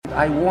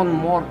I won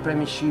more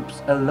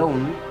premierships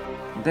alone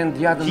than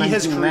the other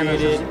 19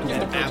 managers.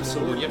 Respect,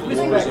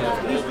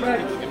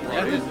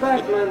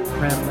 man.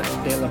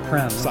 Prem de la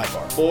Prem.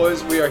 Sidebar.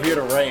 Boys, we are here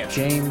to rant.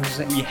 James.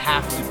 We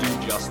have to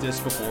do justice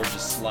before we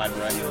just slide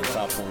right into the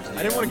top 14.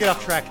 I didn't want to get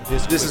off track.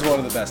 This is one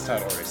of the best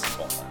title races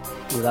of all time.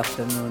 Good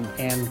afternoon.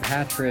 And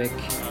Patrick.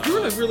 You're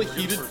in a really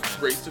heated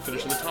race to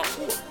finish in the top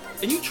 4.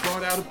 And you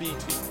trot out a B team.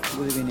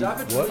 Good evening.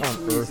 What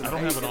on earth? I don't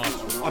have an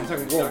officer. I'm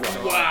talking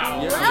worldwide.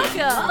 Wow.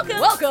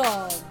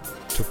 Welcome.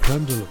 To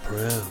Prem de la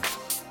Prem.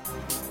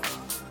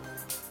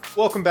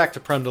 Welcome back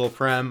to Prem de la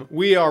Prem.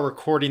 We are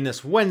recording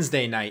this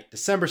Wednesday night,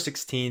 December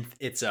 16th.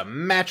 It's a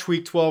Match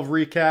Week 12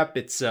 recap.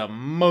 It's a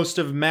most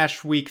of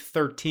Match Week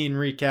 13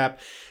 recap.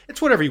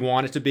 It's whatever you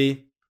want it to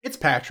be. It's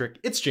Patrick.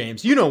 It's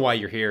James. You know why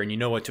you're here, and you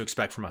know what to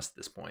expect from us at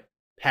this point.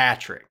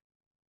 Patrick.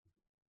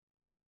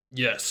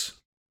 Yes.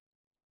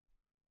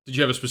 Did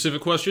you have a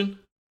specific question?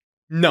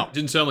 No.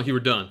 Didn't sound like you were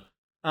done.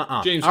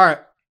 James. All right.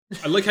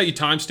 I like how you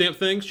timestamp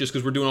things just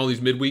because we're doing all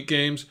these midweek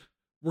games.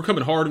 We're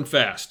coming hard and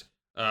fast.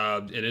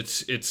 And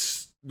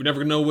it's we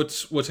never know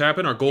what's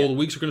happened. Our goal of the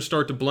weeks are going to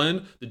start to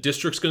blend. The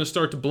district's going to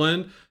start to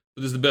blend.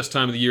 But this is the best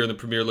time of the year in the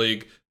Premier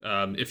League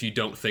if you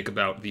don't think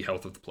about the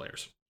health of the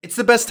players. It's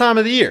the best time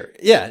of the year.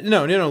 Yeah,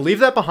 no. Leave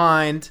that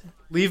behind.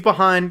 Leave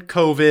behind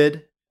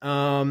COVID,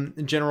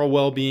 and general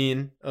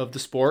well-being of the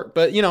sport.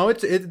 But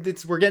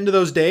it's we're getting to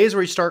those days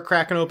where you start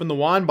cracking open the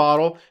wine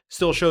bottle.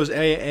 Still shows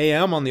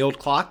AM on the old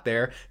clock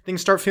there.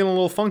 Things start feeling a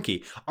little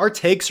funky. Our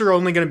takes are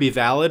only going to be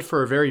valid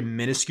for a very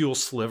minuscule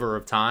sliver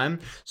of time.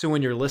 So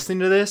when you're listening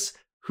to this,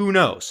 who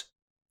knows?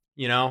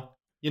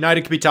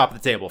 United could be top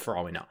of the table for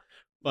all we know.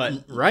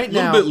 But right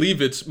now, a little bit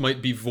Leavitz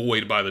might be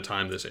void by the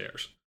time this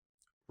airs.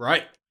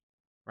 Right.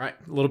 A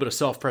little bit of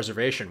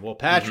self-preservation. Well,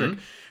 Patrick,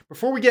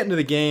 before we get into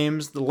the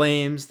games, the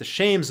lames, the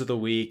shames of the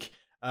week,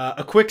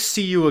 a quick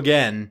see you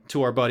again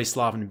to our buddy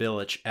Slaven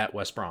Bilic at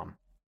West Brom.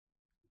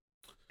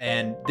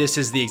 And this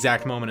is the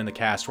exact moment in the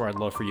cast where I'd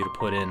love for you to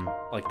put in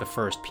like the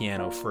first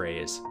piano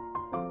phrase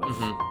of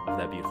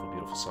that beautiful,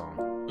 beautiful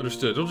song.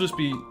 Understood.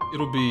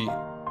 It'll be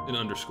an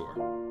underscore.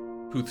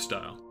 Puth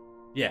style.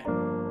 Yeah,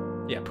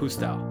 Puth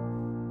style.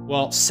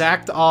 Well,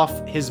 sacked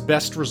off his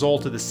best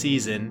result of the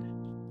season.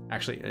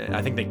 Actually,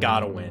 I think they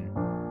gotta win.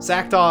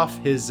 Sacked off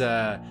his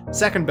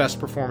second best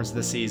performance of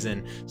the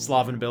season.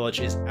 Slaven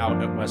Bilic is out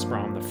at West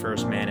Brom, the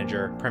first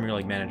Premier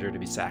League manager to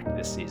be sacked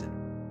this season.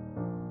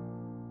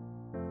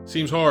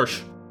 Seems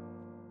harsh.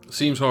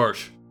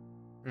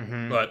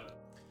 But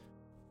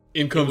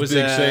in comes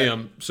Big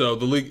Sam. So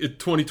the league,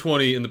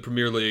 2020 in the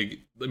Premier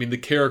League, I mean, the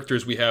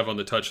characters we have on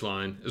the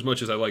touchline, as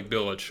much as I like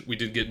Bilic, we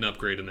did get an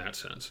upgrade in that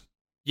sense.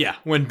 Yeah,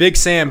 when Big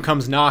Sam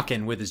comes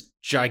knocking with his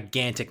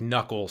gigantic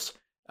knuckles,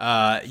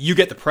 you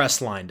get the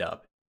press lined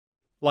up.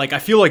 Like, I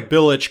feel like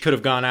Bilic could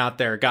have gone out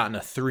there, gotten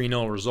a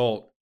 3-0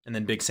 result, and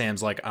then Big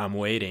Sam's like, I'm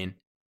waiting.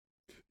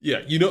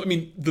 Yeah,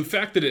 the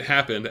fact that it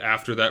happened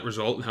after that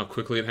result and how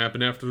quickly it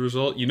happened after the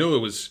result, it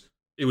was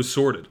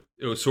sorted.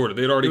 It was sorted.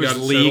 They'd already got it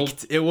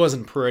leaked. Settled. It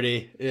wasn't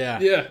pretty. Yeah.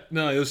 Yeah.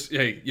 No, it was.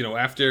 Hey,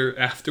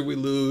 after we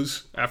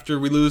lose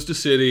to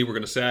City, we're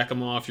gonna sack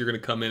them off. You're gonna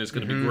come in. It's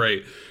gonna be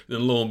great. And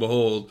then lo and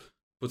behold,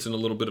 puts in a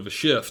little bit of a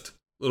shift,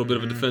 a little bit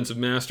of a defensive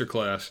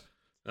masterclass.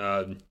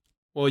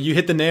 Well, you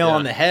hit the nail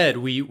on the head.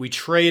 We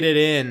traded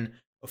in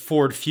a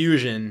Ford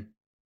Fusion.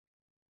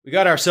 We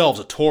got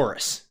ourselves a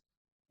Taurus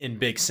in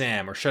Big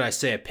Sam, or should I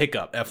say a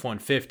pickup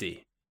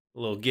F-150. A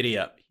little giddy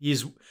up.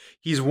 He's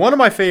one of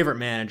my favorite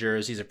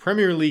managers. He's a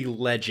Premier League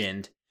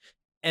legend.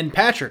 And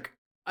Patrick,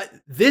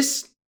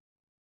 this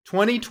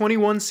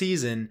 2021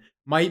 season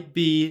might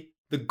be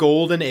the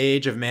golden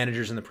age of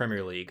managers in the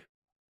Premier League.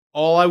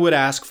 All I would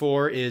ask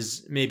for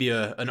is maybe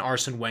an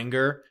Arsene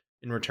Wenger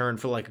in return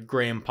for like a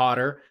Graham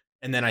Potter.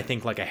 And then I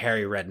think like a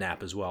Harry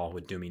Redknapp as well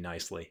would do me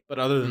nicely. But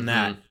other than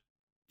that,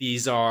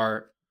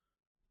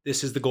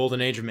 this is the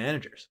golden age of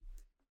managers.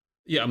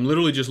 Yeah, I'm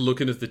literally just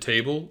looking at the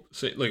table,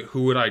 say, like,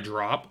 who would I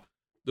drop?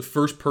 The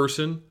first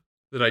person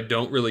that I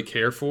don't really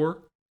care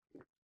for,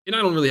 and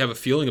I don't really have a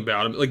feeling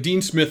about him. Like,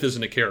 Dean Smith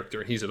isn't a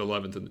character, and he's at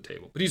 11th in the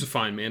table. But he's a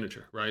fine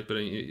manager, right? But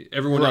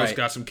everyone else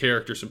got some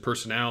character, some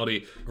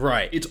personality.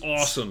 Right. It's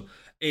awesome.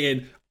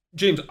 And,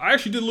 James, I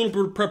actually did a little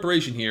bit of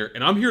preparation here,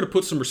 and I'm here to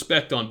put some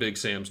respect on Big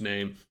Sam's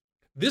name.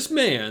 This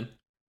man,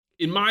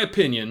 in my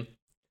opinion,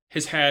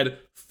 has had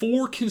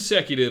 4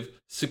 consecutive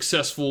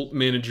successful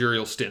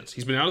managerial stints.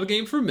 He's been out of the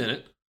game for a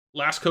minute,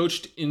 last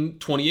coached in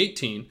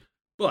 2018,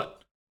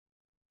 but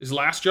his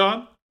last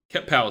job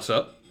kept Palace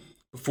up.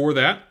 Before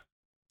that,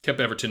 kept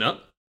Everton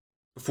up.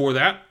 Before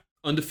that,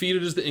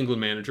 undefeated as the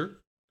England manager.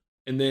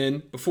 And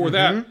then before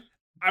that,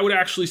 I would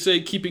actually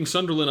say keeping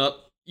Sunderland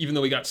up, even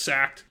though he got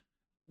sacked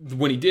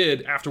when he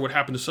did, after what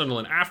happened to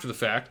Sunderland after the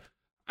fact,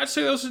 I'd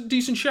say that was a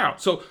decent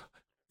shout. So,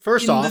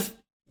 first off,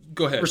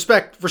 go ahead.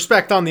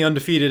 Respect on the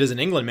undefeated as an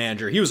England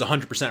manager. He was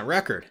 100%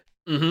 record.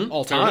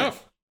 All time. Fair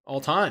enough.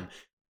 All time.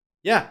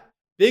 Yeah.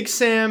 Big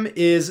Sam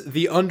is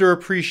the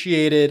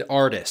underappreciated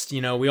artist. You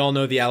know, we all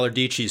know the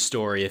Alardici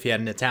story. If he had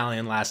an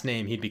Italian last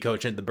name, he'd be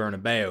coaching at the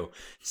Bernabeu.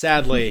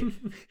 Sadly,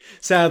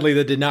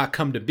 that did not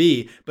come to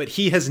be. But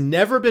he has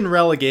never been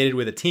relegated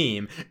with a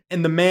team,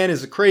 and the man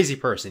is a crazy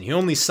person. He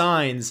only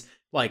signs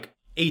like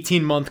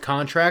 18-month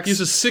contracts.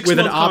 He's a 6-month with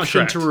an option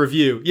contract. to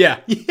review.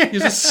 Yeah,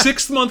 He's a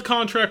 6-month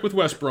contract with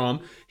West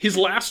Brom. His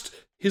last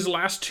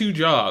 2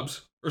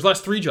 jobs. Or his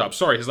last 3 jobs,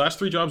 his last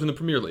 3 jobs in the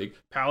Premier League,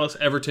 Palace,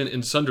 Everton,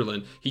 and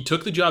Sunderland. He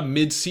took the job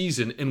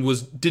mid-season and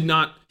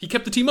he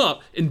kept the team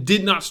up and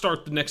did not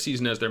start the next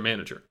season as their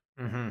manager.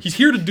 Mm-hmm. He's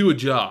here to do a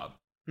job,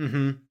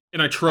 and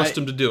I trust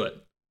him to do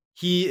it.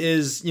 He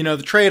is, you know,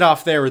 the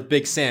trade-off there with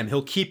Big Sam,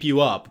 he'll keep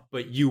you up,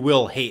 but you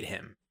will hate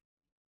him.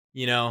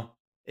 You know?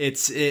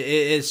 It's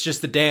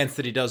just the dance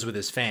that he does with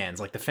his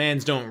fans. Like, the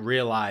fans don't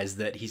realize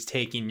that he's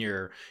taking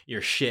your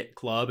shit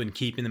club and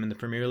keeping them in the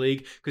Premier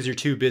League because you're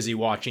too busy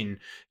watching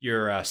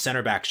your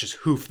center backs just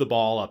hoof the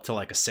ball up to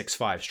like a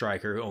 6'5"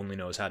 striker who only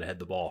knows how to head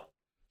the ball.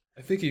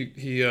 I think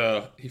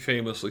he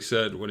famously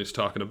said when he's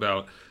talking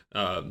about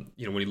when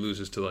he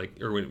loses to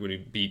when he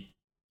beat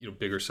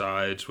bigger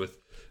sides with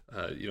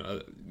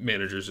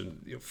managers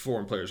and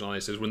foreign players and all,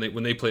 he says when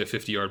they play a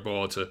 50-yard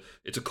ball,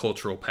 it's a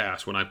cultural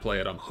pass. When I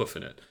play it, I'm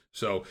hoofing it.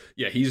 So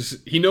yeah,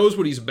 he knows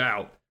what he's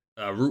about.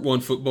 Route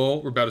 1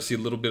 football, we're about to see a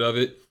little bit of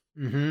it.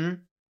 Mm-hmm.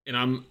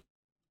 And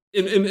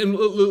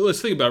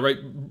let's think about it, right?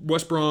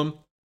 West Brom,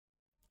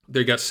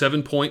 they got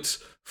 7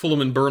 points. Fulham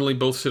and Burnley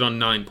both sit on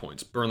 9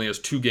 points. Burnley has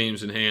 2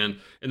 games in hand,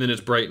 and then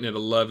it's Brighton at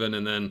 11,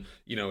 and then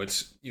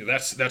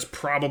that's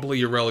probably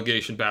your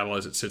relegation battle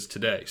as it sits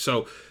today.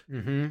 So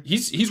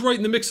he's right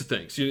in the mix of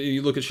things.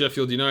 You look at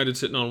Sheffield United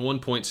sitting on 1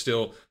 point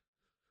still.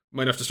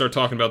 Might have to start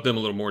talking about them a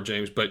little more,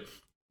 James, but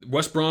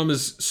West Brom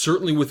is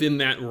certainly within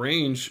that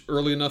range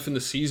early enough in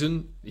the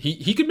season.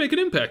 He could make an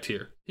impact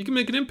here. He can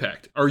make an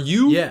impact. Are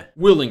you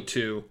willing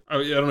to? I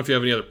don't know if you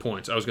have any other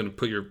points. I was going to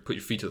put your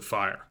feet to the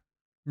fire.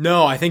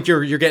 No, I think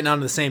you're getting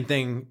onto the same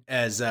thing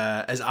as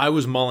I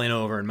was mulling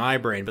over in my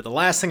brain. But the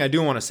last thing I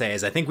do want to say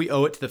is I think we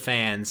owe it to the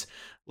fans.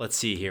 Let's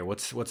see here.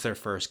 What's their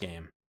first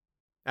game?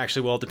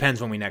 Actually, well, it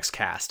depends when we next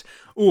cast.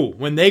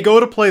 When they go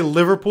to play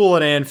Liverpool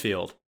at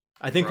Anfield.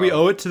 I think we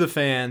owe it to the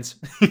fans.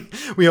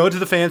 We owe it to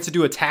the fans to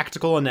do a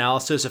tactical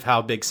analysis of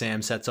how Big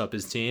Sam sets up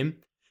his team.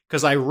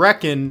 Because I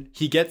reckon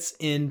he gets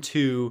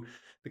into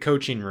the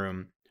coaching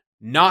room,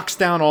 knocks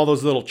down all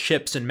those little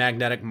chips and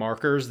magnetic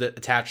markers that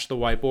attach to the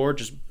whiteboard,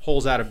 just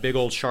pulls out a big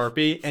old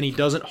Sharpie, and he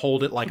doesn't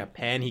hold it like a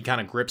pen. He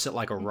kind of grips it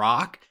like a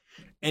rock,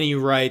 and he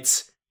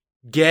writes,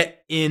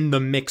 "Get in the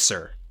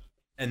mixer."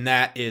 And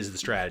that is the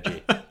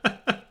strategy.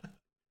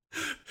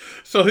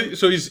 So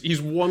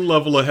he's one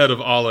level ahead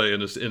of Ale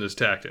in his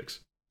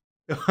tactics.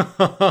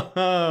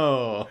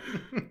 Oh,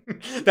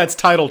 that's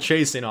title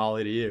chasing Ale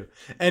to you.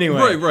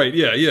 Anyway, right,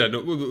 yeah. No,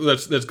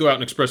 let's go out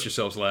and express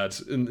yourselves,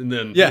 lads, and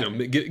then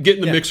get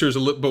in the mixers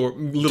a little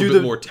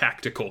bit more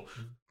tactical.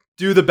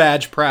 Do the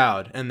badge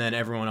proud, and then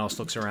everyone else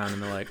looks around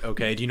and they're like,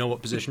 "Okay, do you know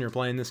what position you're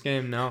playing this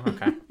game?" No,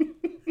 okay.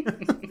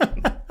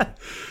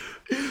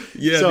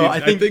 Yeah, so dude, I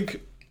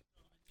think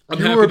I'm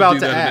you happy were about to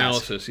do that ask.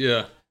 analysis.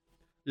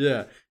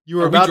 Yeah. You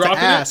were about to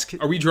ask.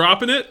 Are we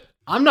dropping it?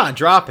 I'm not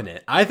dropping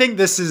it. I think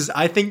this is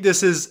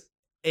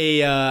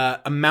a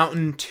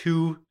mountain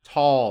too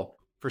tall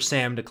for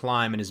Sam to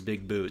climb in his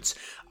big boots.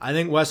 I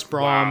think West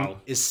Brom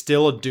is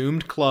still a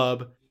doomed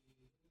club.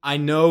 I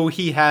know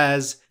he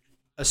has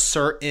a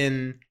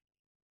certain,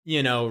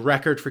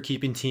 record for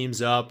keeping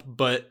teams up,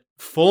 but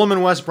Fulham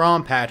and West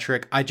Brom,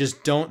 Patrick, I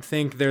just don't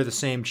think they're the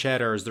same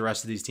cheddar as the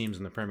rest of these teams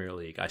in the Premier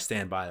League. I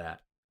stand by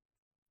that.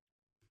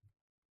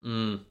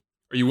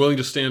 Are you willing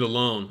to stand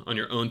alone on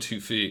your own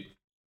 2 feet?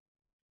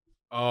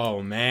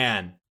 Oh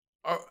man,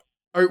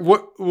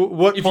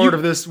 what part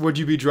of this would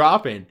you be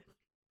dropping,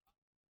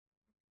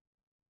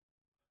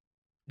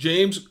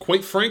 James?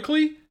 Quite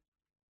frankly,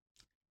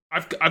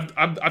 I've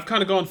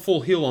kind of gone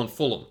full heel on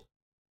Fulham.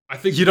 I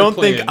think you don't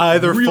think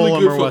either really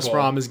Fulham or West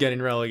football. Brom is getting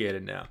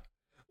relegated now.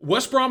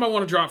 West Brom, I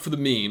want to drop for the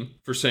meme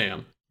for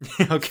Sam.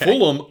 Okay.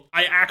 Fulham,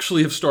 I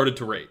actually have started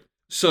to rate.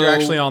 So you're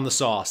actually on the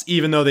sauce,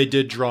 even though they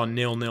did draw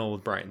 0-0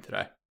 with Brighton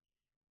today.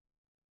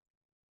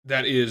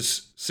 That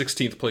is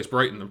 16th place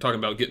Brighton. I'm talking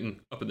about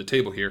getting up in the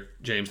table here,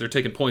 James. They're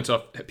taking points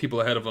off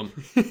people ahead of them.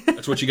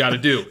 That's what you got to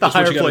do. That's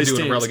what you got to do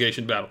in a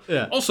relegation battle.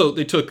 Yeah. Also,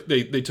 they took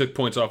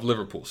points off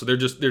Liverpool, so they're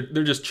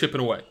just chipping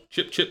away,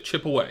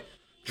 chip away.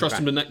 Trust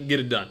them to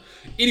get it done.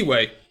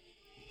 Anyway,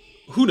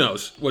 who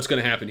knows what's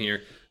going to happen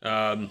here?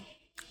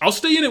 I'll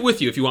stay in it with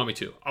you if you want me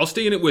to. I'll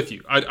stay in it with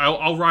you.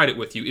 I'll ride it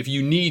with you if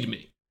you need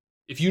me.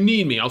 If you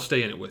need me, I'll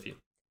stay in it with you.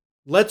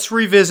 Let's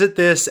revisit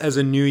this as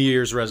a New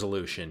Year's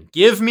resolution.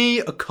 Give me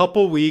a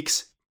couple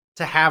weeks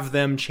to have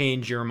them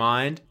change your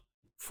mind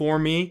for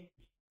me,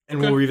 and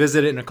we'll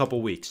revisit it in a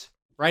couple weeks.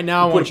 Right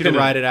now, I want you to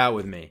ride it out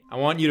with me. I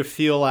want you to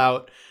feel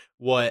out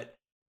what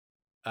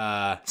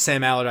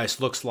Sam Allardyce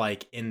looks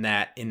like in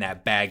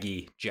that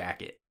baggy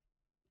jacket.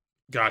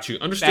 Got you.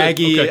 Understood.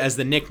 Baggy as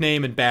the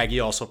nickname, and baggy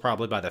also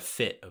probably by the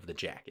fit of the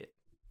jacket.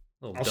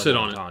 I'll sit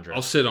on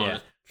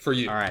it. For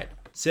you. All right.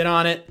 Sit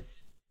on it.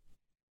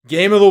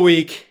 Game of the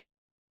week.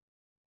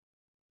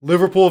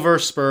 Liverpool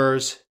versus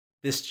Spurs.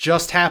 This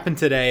just happened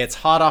today. It's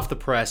hot off the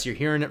press. You're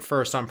hearing it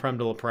first on Prem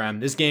de la Prem.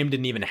 This game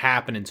didn't even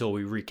happen until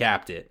we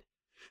recapped it.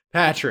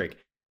 Patrick,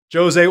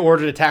 Jose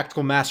ordered a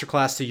tactical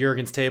masterclass to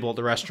Jurgen's table at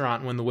the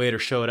restaurant. When the waiter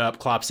showed up,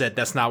 Klopp said,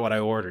 "That's not what I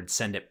ordered.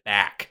 Send it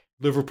back."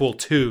 Liverpool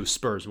 2,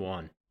 Spurs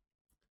 1.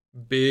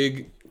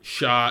 Big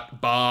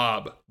shot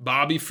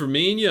Bobby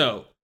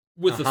Firmino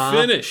with a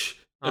finish,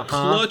 a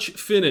clutch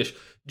finish.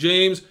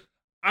 James,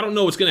 I don't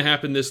know what's going to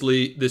happen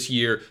this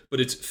year, but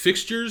it's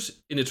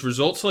fixtures and it's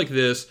results like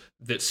this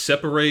that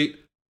separate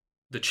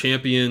the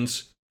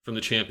champions from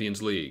the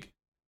Champions League.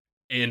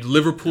 And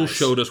Liverpool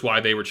showed us why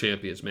they were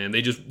champions, man.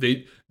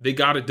 They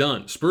got it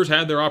done. Spurs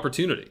had their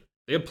opportunity.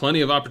 They had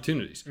plenty of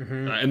opportunities.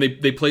 And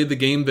they played the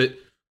game that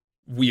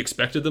we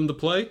expected them to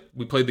play.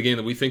 We played the game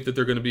that we think that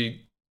they're going to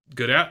be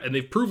good at, and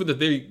they've proven that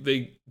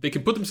they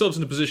can put themselves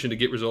in a position to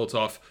get results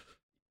off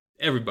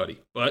everybody,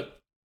 but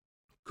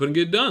couldn't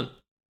get it done.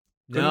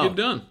 Couldn't get it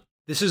done.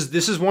 This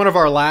is one of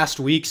our last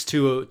weeks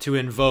to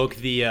invoke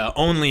the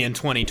only in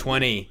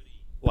 2020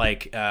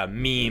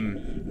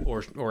 meme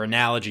or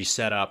analogy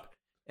setup,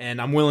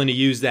 and I'm willing to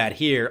use that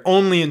here.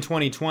 Only in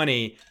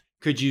 2020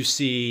 could you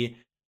see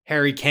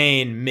Harry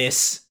Kane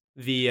miss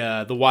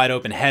the wide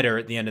open header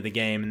at the end of the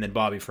game, and then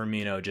Bobby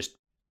Firmino just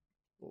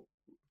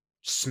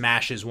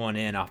smashes one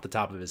in off the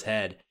top of his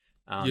head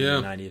in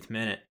the 90th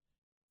minute.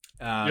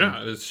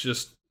 It's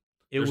just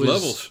there's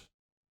levels.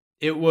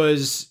 It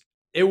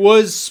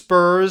was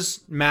Spurs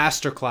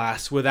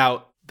masterclass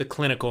without the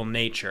clinical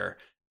nature.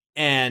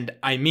 And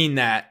I mean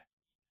that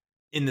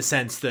in the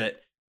sense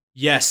that,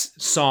 yes,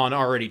 Son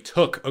already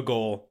took a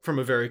goal from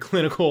a very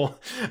clinical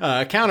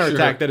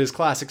counterattack that is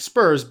classic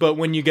Spurs, but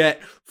when you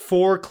get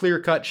 4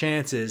 clear-cut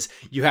chances,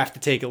 you have to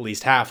take at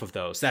least half of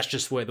those. That's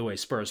just the way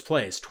Spurs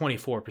plays,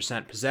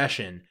 24%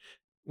 possession.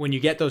 When you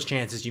get those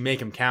chances, you make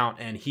them count,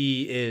 and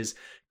he is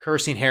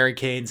cursing Harry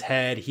Kane's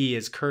head. He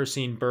is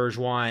cursing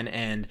Bergwijn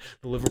and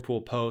the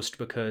Liverpool post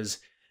because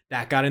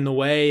that got in the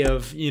way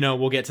of,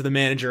 we'll get to the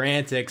manager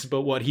antics,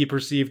 but what he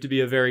perceived to be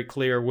a very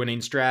clear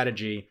winning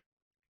strategy.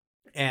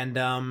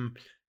 And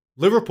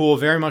Liverpool,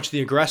 very much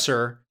the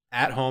aggressor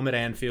at home at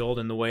Anfield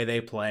and the way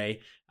they play,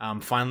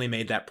 finally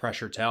made that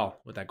pressure tell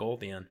with that goal at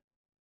the end.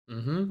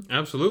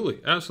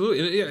 Absolutely. Yeah,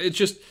 it's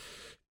just,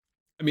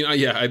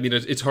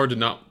 it's hard to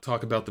not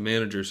talk about the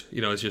managers.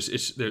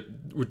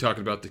 We're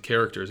talking about the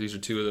characters. These are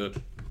two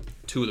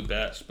of the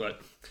best. But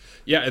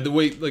yeah, the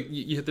way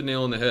you hit the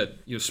nail on the head.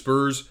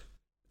 Spurs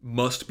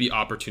must be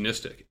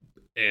opportunistic,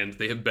 and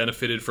they have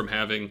benefited from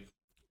having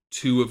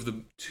two of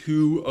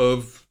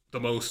the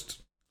most.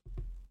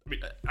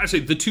 I say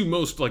the two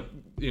most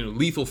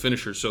lethal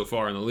finishers so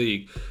far in the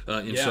league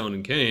in Son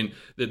and Kane.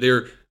 That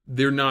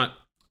they're not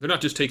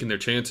just taking their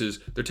chances;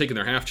 they're taking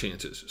their half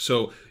chances.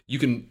 So you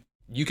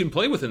can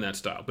play within that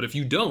style, but if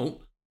you don't,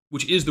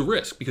 which is the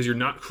risk because you're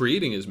not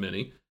creating as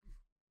many,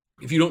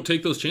 if you don't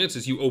take those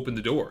chances, you open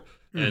the door.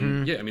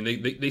 And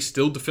they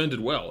still defended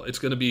well. It's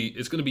gonna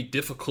be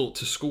difficult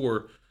to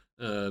score,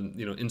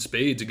 in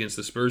spades against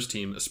the Spurs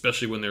team,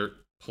 especially when they're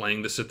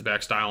playing the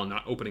sit-the-back style and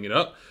not opening it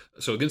up.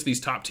 So against these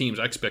top teams,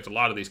 I expect a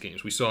lot of these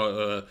games. We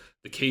saw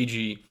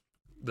the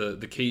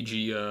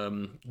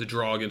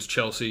draw against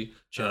Chelsea.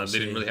 They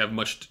didn't really have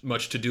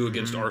much to do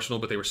against Arsenal,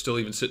 but they were still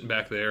even sitting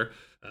back there.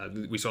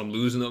 We saw them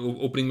lose in the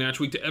opening match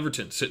week to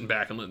Everton, sitting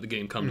back and letting the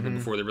game come to them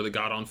before they really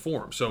got on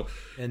form. So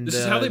this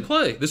is how they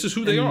play. This is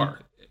who they are.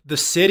 The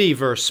City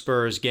versus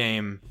Spurs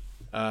game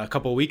a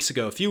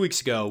few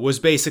weeks ago, was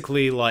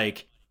basically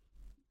like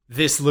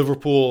this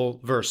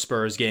Liverpool versus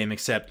Spurs game,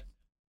 except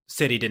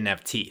City didn't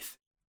have teeth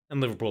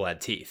and Liverpool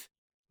had teeth.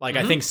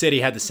 I think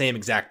City had the same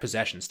exact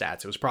possession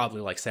stats. It was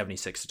probably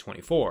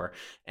 76-24.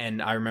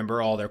 And I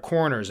remember all their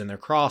corners and their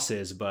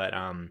crosses, but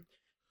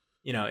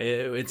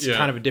it's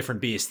kind of a different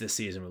beast this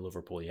season with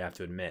Liverpool, you have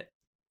to admit.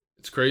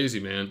 It's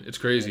crazy, man. It's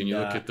crazy. And you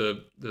look at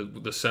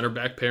the center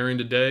back pairing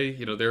today,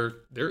 they're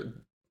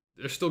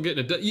still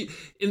getting it done.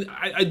 And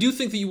I do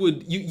think that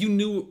you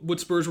knew what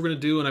Spurs were going to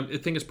do, and I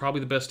think it's probably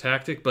the best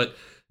tactic, but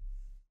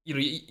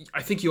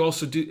I think you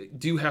also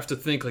do have to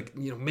think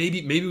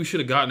maybe we should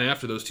have gotten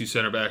after those two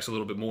center backs a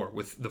little bit more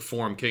with the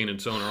form Kane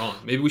and Son are on.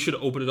 Maybe we should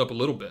have opened it up a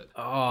little bit.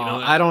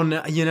 I don't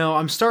know.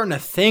 I'm starting to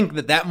think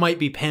that might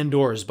be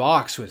Pandora's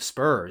box with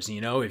Spurs.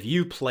 If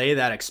you play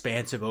that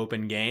expansive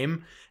open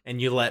game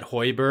and you let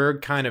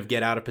Højbjerg kind of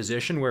get out of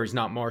position where he's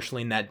not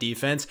marshalling that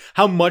defense,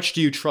 how much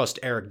do you trust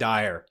Eric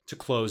Dyer to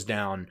close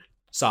down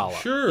Salah?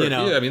 Sure.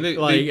 Yeah. They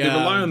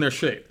rely on their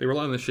shape. They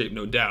rely on their shape,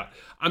 no doubt.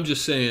 I'm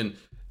just saying,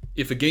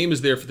 if a game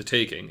is there for the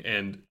taking,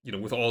 and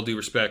with all due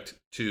respect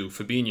to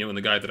Fabinho and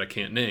the guy that I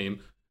can't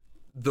name,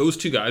 those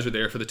two guys are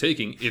there for the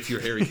taking. If you're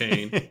Harry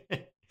Kane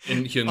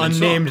and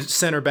unnamed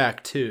center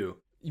back too,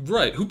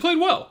 right? Who played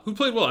well?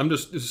 I'm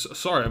just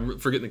sorry, I'm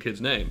forgetting the kid's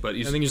name, but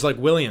I think he's like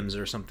Williams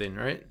or something,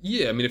 right?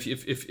 Yeah,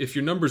 if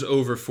your number's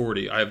over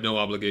 40, I have no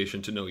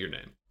obligation to know your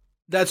name.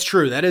 That's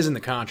true. That is in the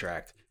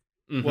contract.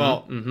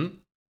 Well,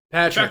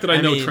 Patrick, the fact that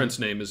I know Trent's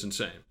name is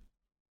insane.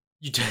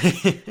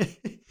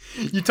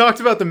 You talked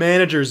about the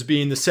managers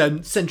being the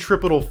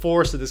centripetal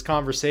force of this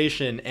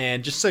conversation,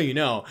 and just so you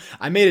know,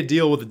 I made a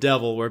deal with the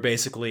devil where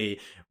basically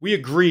we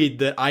agreed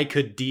that I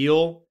could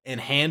deal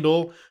and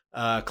handle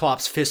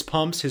Klopp's fist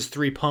pumps, his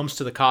 3 pumps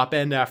to the cop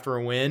end after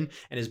a win,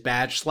 and his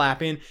badge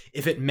slapping,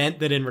 if it meant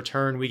that in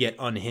return we get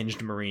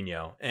unhinged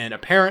Mourinho. And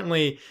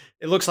apparently,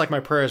 it looks like my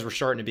prayers were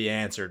starting to be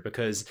answered,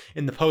 because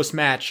in the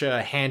post-match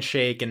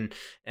handshake and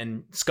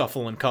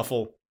scuffle and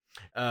cuffle,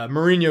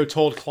 Mourinho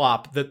told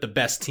Klopp that the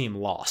best team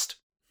lost.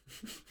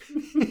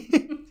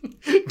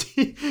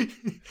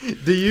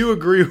 Do you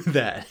agree with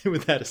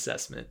that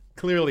assessment?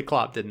 Clearly,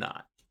 Klopp did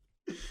not.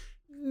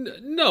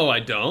 No, I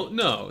don't.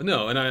 No.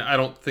 And I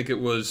don't think it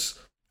was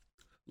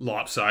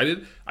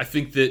lopsided. I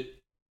think that,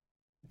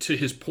 to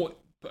his point,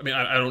 I mean,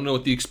 I don't know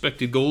what the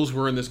expected goals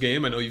were in this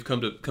game. I know you've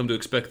come to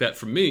expect that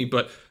from me,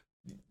 but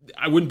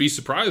I wouldn't be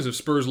surprised if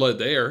Spurs led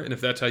there, and if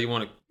that's how you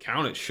want to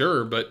count it,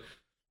 sure. But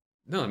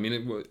no, I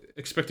mean,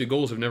 expected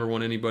goals have never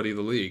won anybody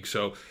the league.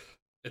 So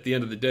at the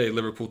end of the day,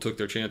 Liverpool took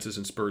their chances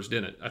and Spurs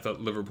didn't. I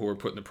thought Liverpool were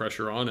putting the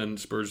pressure on, and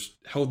Spurs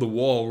held the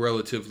wall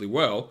relatively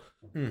well.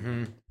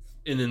 Mm-hmm.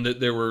 And then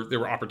there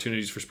were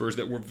opportunities for Spurs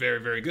that were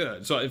very, very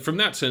good. So from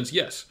that sense,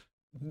 yes.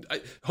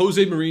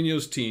 Jose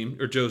Mourinho's team,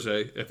 or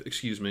Jose,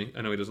 excuse me,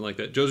 I know he doesn't like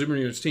that. Jose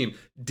Mourinho's team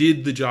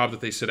did the job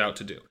that they set out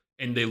to do,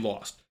 and they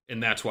lost.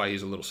 And that's why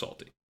he's a little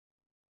salty.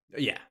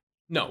 Yeah.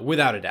 No,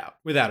 without a doubt.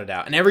 Without a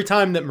doubt. And every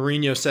time that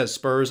Mourinho says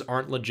Spurs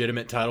aren't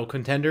legitimate title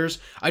contenders,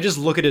 I just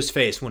look at his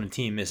face when a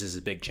team misses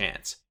a big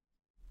chance.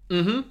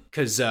 Mm-hmm.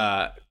 Because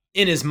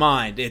in his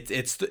mind,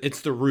 it's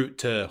the route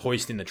to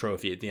hoisting the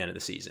trophy at the end of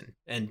the season.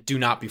 And do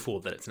not be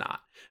fooled that it's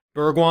not.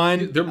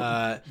 Bergwijn,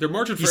 their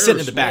margin for he's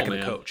sitting in the small, back man.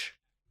 of the coach.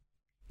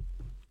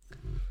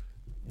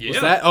 Yeah.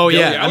 Was that? Oh,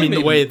 yeah. Dele I mean,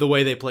 Alli the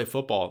way they play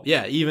football.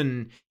 Yeah,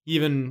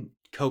 even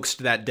coaxed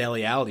that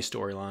Dele Alli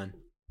storyline.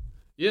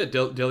 Yeah,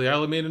 Dele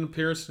Alli made an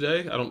appearance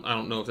today. I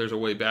don't know if there's a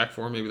way back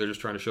for him. Maybe they're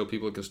just trying to show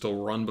people it can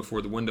still run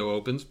before the window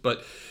opens.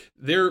 But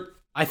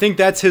I think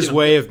that's his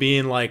way of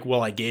being like,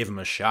 well, I gave him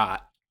a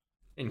shot,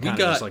 and kind of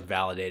just like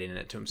validating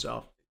it to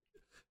himself.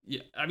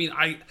 Yeah, I mean,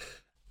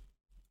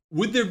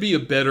 would there be a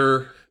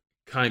better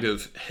kind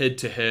of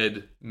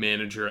head-to-head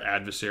manager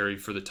adversary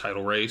for the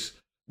title race?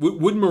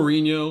 Would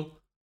Mourinho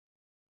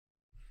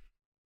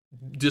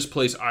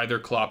displace either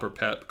Klopp or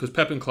Pep? Because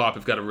Pep and Klopp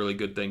have got a really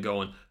good thing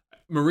going.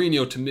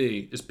 Mourinho, to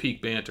me, is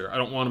peak banter. I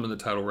don't want him in the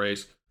title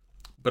race,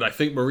 but I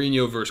think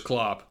Mourinho versus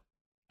Klopp,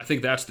 I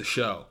think that's the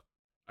show.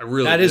 I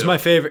really That do. is my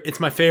favorite. It's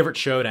my favorite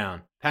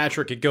showdown.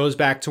 Patrick, it goes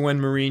back to when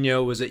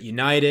Mourinho was at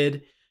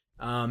United,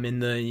 in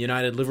the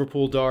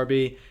United-Liverpool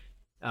derby.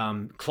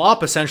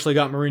 Klopp essentially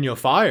got Mourinho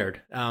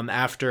fired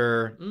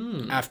after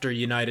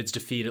United's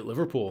defeat at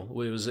Liverpool.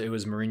 It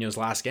was Mourinho's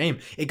last game.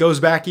 It goes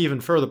back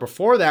even further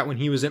before that when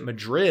he was at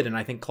Madrid, and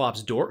I think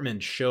Klopp's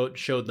Dortmund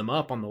showed them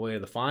up on the way to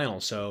the final.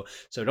 So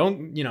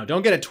don't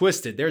get it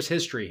twisted. There's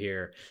history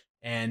here,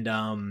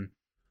 and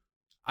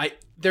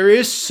there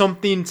is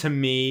something to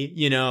me,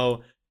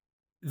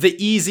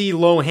 the easy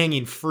low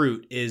hanging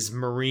fruit is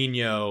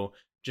Mourinho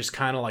just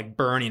kind of like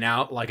burning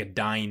out like a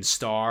dying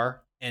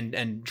star.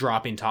 And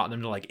dropping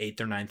Tottenham to like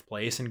 8th or 9th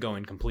place and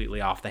going completely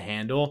off the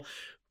handle.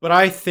 But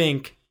I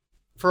think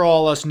for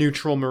all us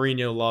neutral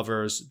Mourinho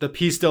lovers, the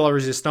piece de la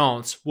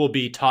resistance will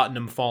be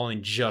Tottenham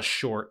falling just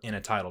short in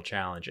a title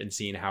challenge and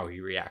seeing how he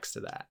reacts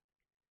to that.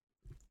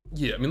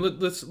 Yeah, I mean,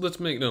 let's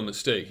make no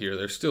mistake here.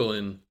 They're still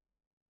in,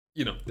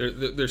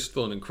 they're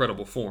still in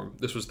incredible form.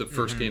 This was the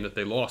first game that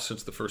they lost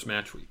since the first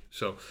match week,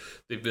 so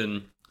they've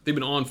been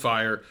on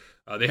fire.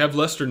 They have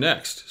Leicester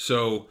next,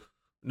 so.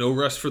 No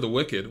rest for the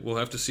wicked. We'll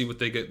have to see what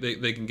they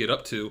can get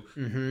up to.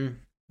 Mm-hmm.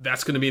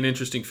 That's going to be an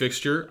interesting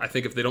fixture. I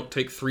think if they don't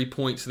take 3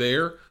 points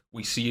there,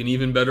 we see an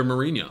even better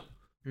Mourinho.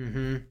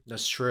 Mm-hmm.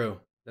 That's true.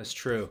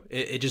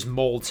 It just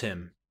molds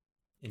him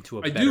into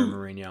a better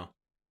Mourinho.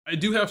 I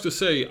do have to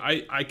say,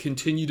 I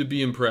continue to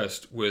be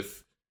impressed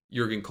with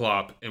Jurgen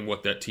Klopp and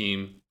what that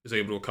team is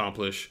able to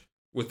accomplish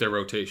with their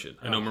rotation.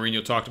 I know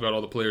Mourinho talked about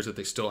all the players that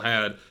they still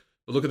had,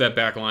 but look at that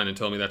back line and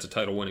tell me that's a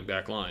title-winning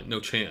back line. No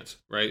chance,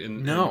 right?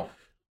 No.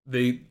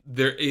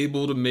 They're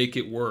able to make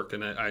it work,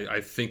 and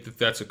I think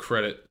that's a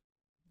credit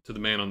to the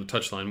man on the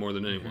touchline more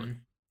than anyone. Mm-hmm.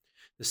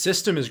 The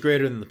system is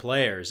greater than the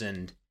players,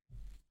 and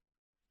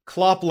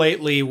Klopp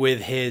lately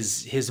with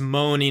his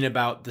moaning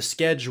about the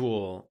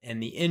schedule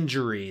and the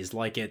injuries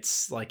like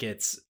it's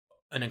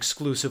an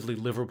exclusively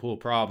Liverpool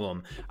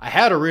problem. I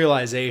had a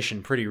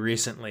realization pretty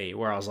recently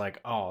where I was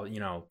like,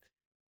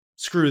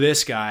 screw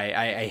this guy.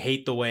 I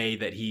hate the way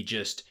that he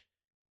just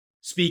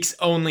speaks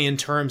only in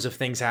terms of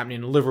things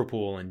happening in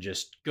Liverpool and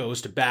just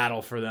goes to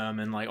battle for them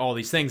and like all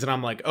these things. And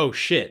I'm like, oh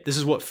shit, this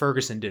is what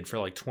Ferguson did for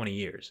like 20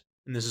 years.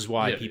 And this is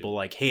why people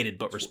like hated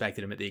but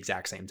respected him at the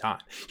exact same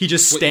time. He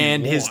just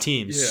stand his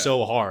team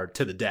so hard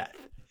to the death.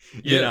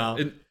 You know?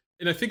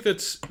 And I think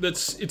it's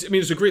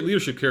a great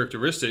leadership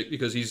characteristic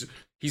because he's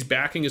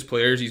backing his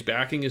players, he's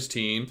backing his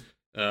team.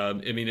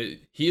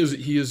 He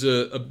is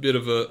a bit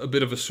of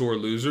a sore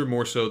loser,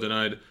 more so than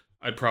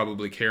I'd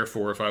probably care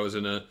for if I was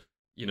in a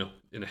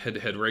in a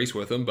head-to-head race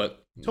with him.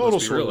 But Total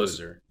let's be sore realistic,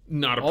 loser.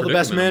 Not a All the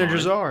best predicament of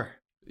managers mine. are.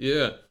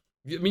 Yeah.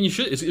 I mean, you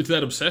should. It's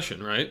that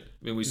obsession, right?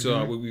 I mean, we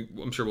saw.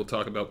 I'm sure we'll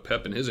talk about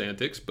Pep and his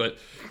antics, but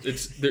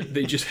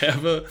they just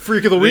have a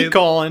Freak of the week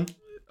calling.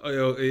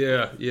 Oh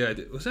yeah.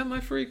 Was that my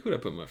freak? Who'd I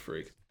put my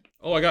freak?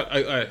 Oh, I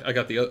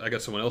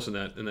got someone else in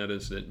that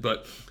incident.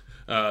 But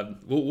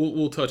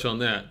we'll touch on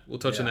that. We'll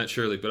touch on that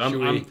surely. But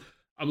I'm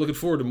looking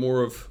forward to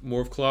more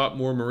of Klopp,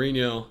 more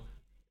Mourinho,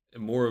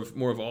 and more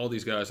of all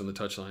these guys on the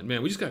touchline.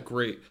 Man, we just got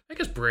great. I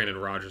guess Brandon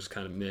Rodgers is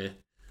kind of meh,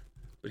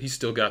 but he's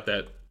still got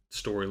that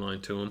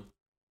storyline to him.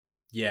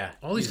 Yeah,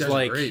 All these guys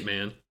are great,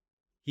 man.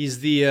 He's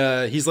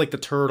like the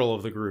turtle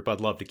of the group.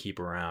 I'd love to keep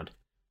around.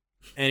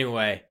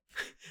 Anyway,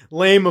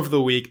 lame of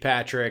the week,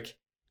 Patrick.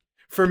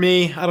 For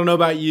me, I don't know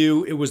about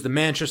you, it was the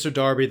Manchester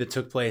Derby that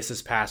took place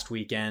this past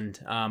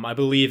weekend. I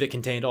believe it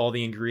contained all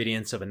the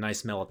ingredients of a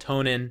nice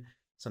melatonin,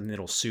 something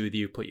that'll soothe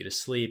you, put you to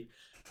sleep.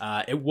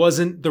 It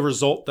wasn't the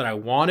result that I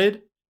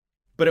wanted,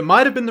 but it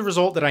might have been the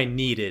result that I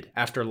needed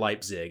after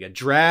Leipzig, a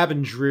drab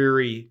and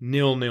dreary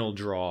 0-0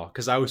 draw,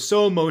 because I was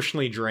so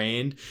emotionally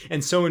drained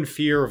and so in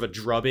fear of a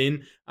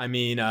drubbing. I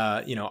mean,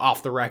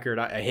 off the record,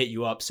 I hit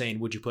you up saying,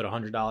 would you put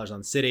 $100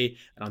 on City?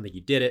 I don't think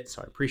you did it,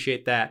 so I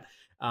appreciate that.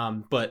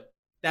 But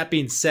that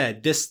being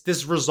said,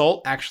 this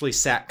result actually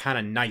sat kind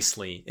of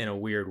nicely in a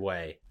weird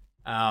way.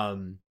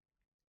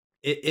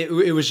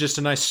 It was just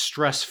a nice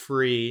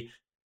stress-free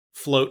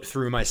float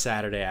through my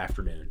Saturday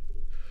afternoon.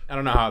 I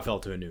don't know how I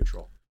felt to a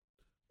neutral.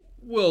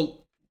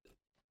 Well,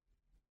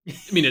 I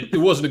mean, it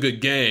wasn't a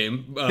good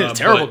game. It's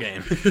a terrible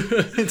game.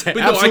 It's an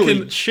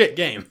absolutely shit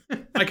game.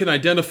 I can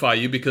identify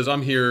you because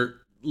I'm here,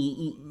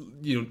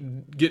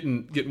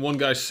 getting one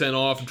guy sent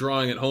off,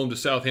 drawing at home to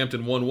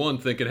Southampton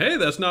 1-1, thinking, hey,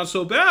 that's not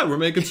so bad. We're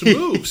making some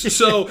moves.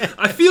 So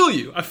I feel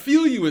you. I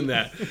feel you in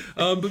that.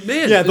 But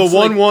man, yeah, the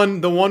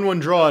 1-1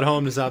 draw at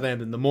home to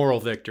Southampton, the moral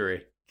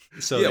victory.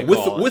 So yeah,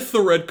 with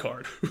the red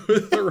card,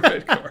 with the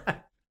red card.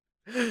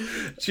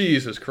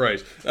 Jesus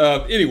Christ.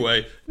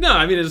 Anyway, no,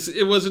 I mean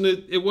it wasn't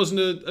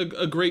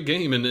a great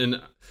game, and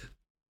I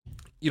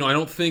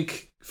don't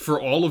think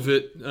for all of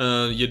it,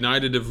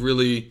 United have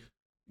really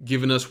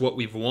given us what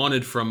we've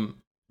wanted from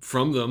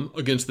them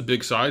against the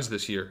big sides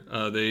this year.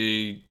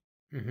 They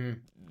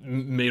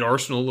made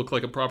Arsenal look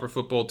like a proper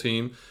football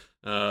team.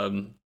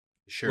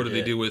 Sure. What did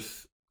they do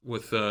with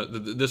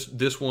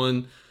this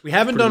one? We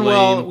haven't done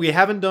well. We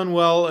haven't done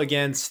well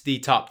against the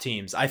top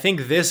teams. I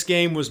think this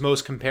game was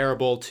most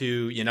comparable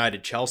to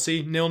United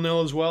Chelsea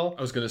 0-0 as well.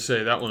 I was going to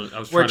say that one. I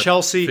was where trying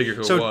Chelsea, to figure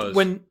who so it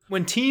was.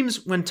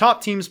 When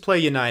top teams play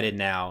United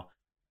now,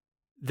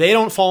 they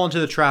don't fall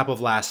into the trap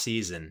of last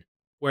season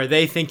where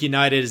they think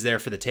United is there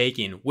for the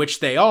taking,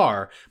 which they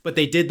are, but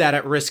they did that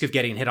at risk of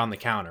getting hit on the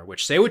counter,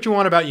 which, say what you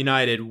want about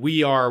United,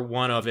 we are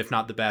one of, if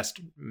not the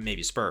best,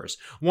 maybe Spurs,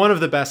 one of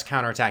the best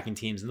counterattacking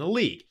teams in the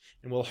league,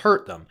 and will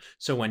hurt them.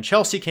 So when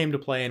Chelsea came to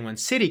play and when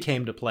City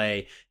came to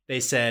play, they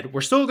said,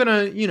 we're still going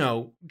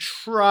to,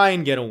 try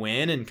and get a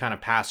win and kind of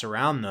pass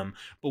around them,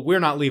 but we're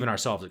not leaving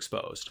ourselves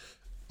exposed.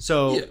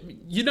 So yeah,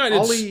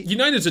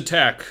 United's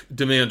attack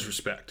demands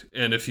respect,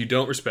 and if you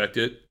don't respect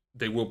it,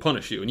 they will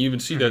punish you. And you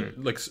even see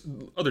that like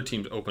other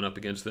teams open up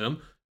against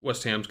them.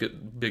 West Ham's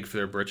get big for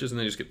their britches,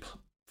 and they just get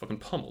fucking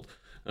pummeled.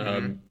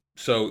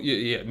 So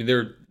yeah, I mean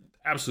they're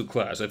absolute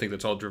class. I think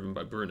that's all driven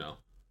by Bruno.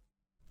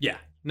 Yeah,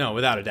 no,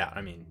 without a doubt.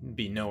 I mean,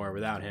 be nowhere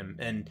without him.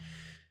 And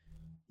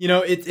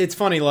it's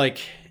funny.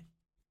 Like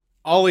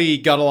Ollie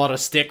got a lot of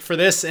stick for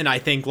this, and I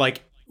think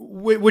like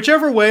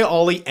whichever way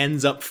Ollie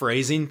ends up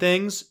phrasing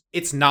things,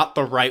 it's not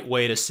the right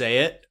way to say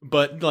it,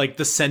 but like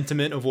the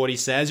sentiment of what he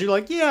says, you're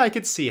like, yeah, I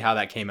could see how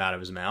that came out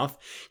of his mouth.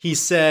 He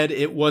said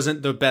it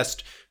wasn't the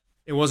best,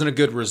 it wasn't a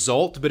good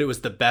result, but it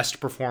was the best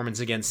performance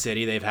against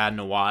City they've had in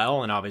a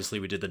while, and obviously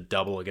we did the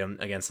double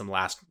against them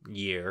last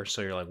year,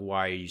 so you're like,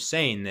 why are you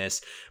saying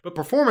this? But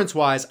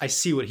performance-wise, I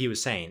see what he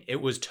was saying.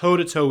 It was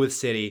toe-to-toe with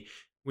City.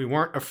 We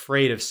weren't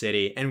afraid of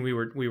City, and we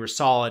were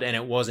solid, and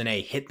it wasn't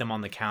a hit them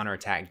on the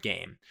counterattack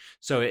game.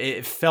 So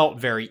it felt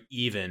very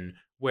even,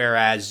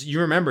 whereas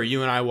you remember,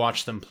 you and I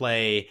watched them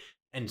play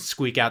and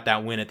squeak out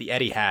that win at the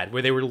Etihad,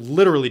 where they were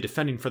literally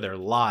defending for their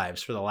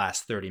lives for the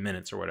last 30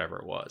 minutes or whatever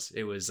it was.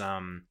 It was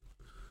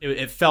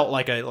it felt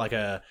like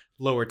a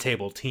lower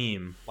table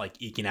team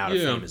like eking out a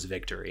famous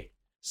victory.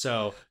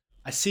 So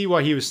I see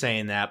why he was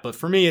saying that, but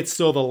for me, it's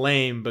still the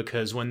lame,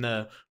 because when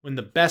the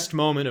best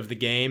moment of the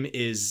game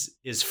is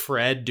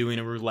Fred doing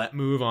a roulette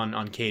move on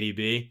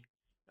KDB,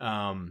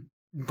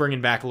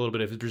 bringing back a little bit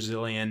of his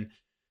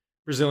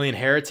Brazilian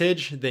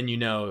heritage, then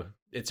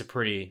it's a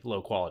pretty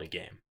low quality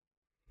game.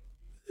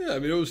 Yeah, I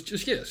mean it was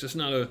just it's just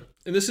not a.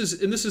 And this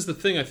is the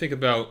thing I think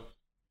about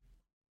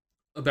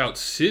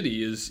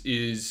City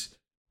is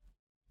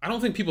I don't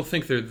think people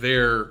think they're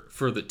there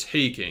for the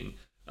taking.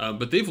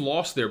 But they've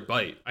lost their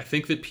bite. I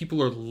think that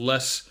people are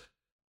less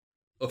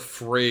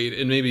afraid,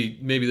 and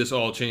maybe this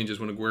all changes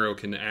when Aguero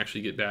can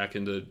actually get back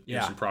into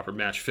some proper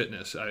match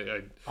fitness.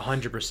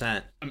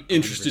 100%. I'm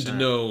interested to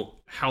know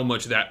how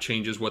much that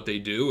changes what they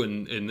do,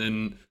 and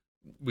then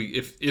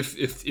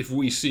if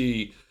we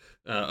see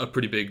a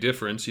pretty big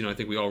difference. I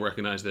think we all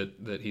recognize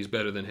that he's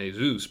better than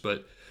Jesus,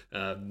 but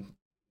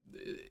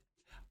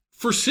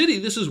for City,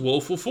 this is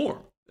woeful form.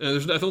 I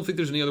don't think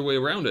there's any other way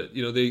around it.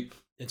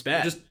 It's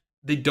bad.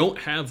 They don't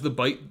have the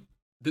bite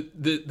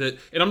that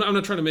and I'm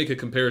not trying to make a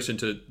comparison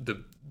to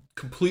the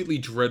completely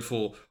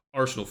dreadful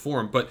Arsenal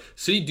form, but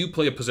City do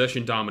play a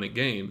possession dominant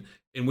game,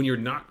 and when you're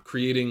not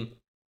creating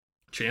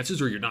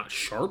chances or you're not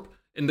sharp,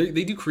 and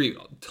they do create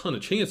a ton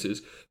of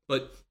chances,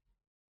 but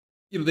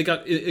they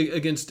got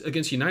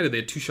against United, they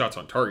had 2 shots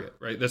on target,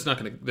 right? That's not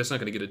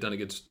gonna get it done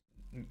against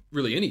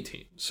really any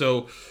team.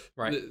 So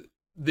right.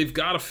 They've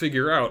got to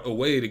figure out a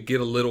way to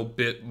get a little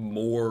bit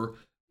more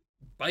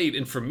bite.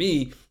 And for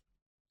me,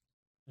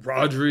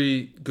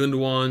 Rodri,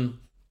 Gundogan,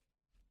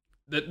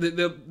 that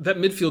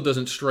midfield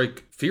doesn't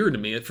strike fear into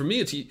me. For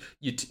me, it's you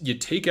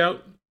take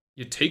out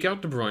De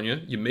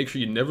Bruyne, you make sure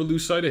you never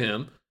lose sight of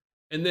him,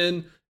 and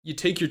then you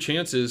take your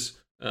chances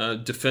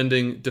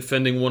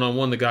defending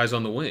one-on-one the guys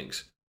on the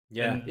wings.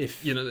 Yeah,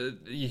 and,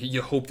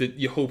 you hope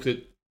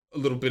that a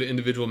little bit of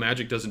individual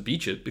magic doesn't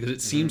beat you, because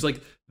it seems like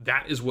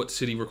that is what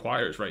City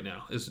requires right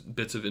now, is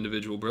bits of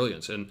individual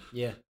brilliance, and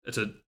it's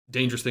a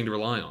dangerous thing to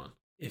rely on.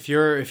 If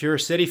you're a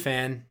City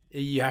fan,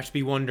 you have to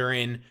be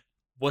wondering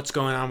what's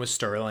going on with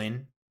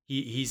Sterling.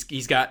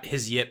 He's got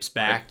his yips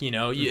back. Right.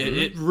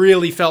 It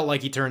really felt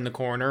like he turned the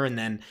corner, and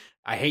then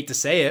I hate to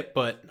say it,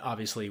 but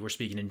obviously we're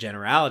speaking in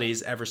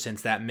generalities. Ever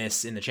since that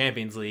miss in the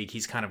Champions League,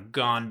 he's kind of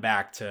gone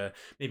back to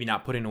maybe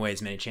not putting away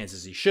as many chances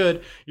as he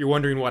should. You're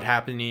wondering what's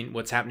happening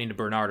to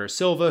Bernardo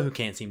Silva, who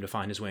can't seem to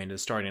find his way into the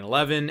starting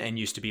 11 and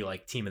used to be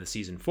like team of the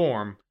season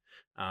form.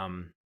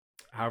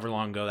 However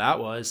long ago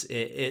that was,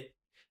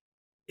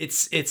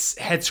 it's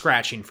head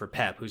scratching for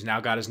Pep, who's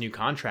now got his new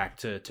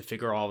contract to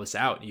figure all this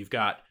out. You've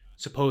got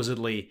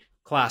supposedly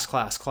class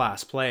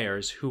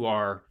players who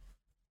are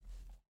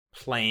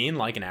playing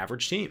like an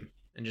average team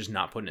and just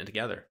not putting it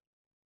together.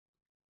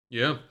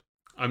 Yeah,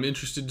 I'm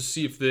interested to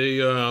see if they.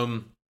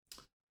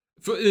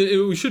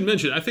 We should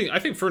mention. I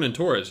think Fernan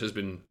Torres has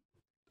been,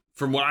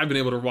 from what I've been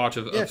able to watch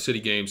of City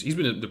games, he's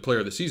been the player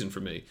of the season for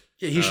me.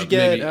 Yeah, he should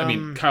get.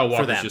 Kyle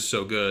Walker's just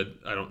so good.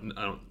 I don't.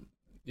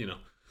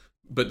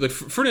 But like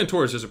Fernan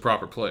Torres is a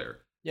proper player.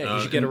 Yeah,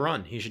 he should get a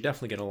run. He should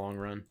definitely get a long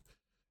run.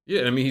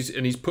 Yeah,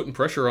 he's putting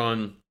pressure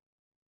on.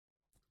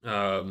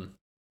 That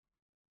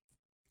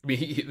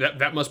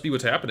must be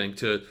what's happening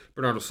to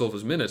Bernardo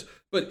Silva's minutes.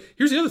 But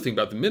here's the other thing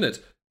about the minutes.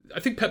 I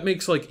think Pep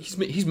makes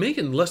he's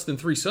making less than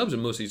 3 subs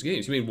in most of these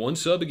games. He made 1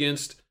 sub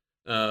against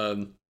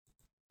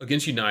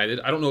United.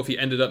 I don't know if he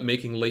ended up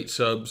making late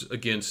subs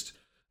against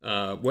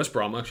West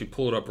Brom. I'll actually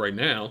pull it up right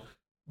now.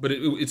 But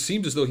it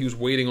seems as though he was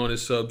waiting on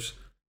his subs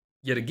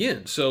yet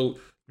again. So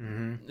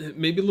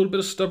maybe a little bit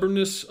of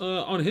stubbornness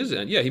on his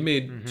end. Yeah, he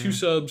made 2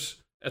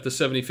 subs at the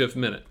 75th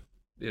minute.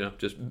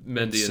 Just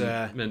Mendy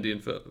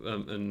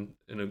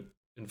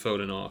and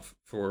Foden off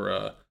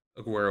for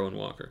Aguero and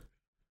Walker.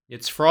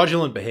 It's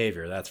fraudulent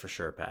behavior, that's for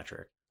sure,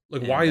 Patrick.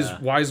 Like,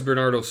 why is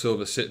Bernardo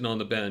Silva sitting on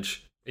the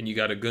bench and you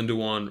got a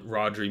Gundogan,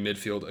 Rodri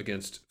midfield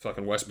against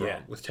fucking West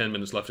Brom with 10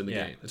 minutes left in the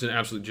game? It's an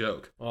absolute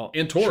joke. Well,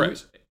 and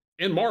Torres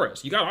and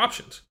Mahrez, you got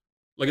options.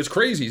 Like, it's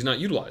crazy he's not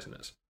utilizing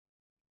this.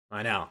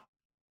 I know.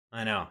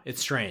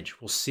 It's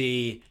strange. We'll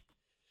see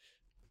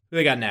who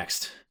they got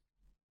next.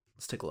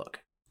 Let's take a look.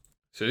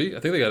 City? I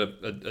think they got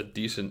a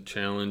decent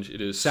challenge.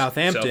 It is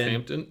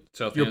Southampton.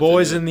 Southampton. Your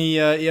boys in the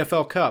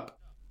EFL Cup.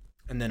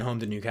 And then home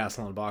to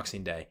Newcastle on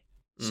Boxing Day.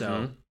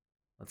 So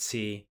let's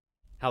see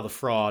how the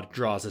fraud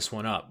draws this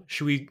one up.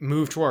 Should we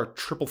move to our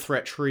triple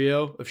threat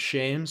trio of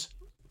shames?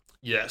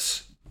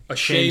 Yes. A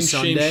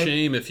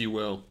shame, if you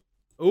will.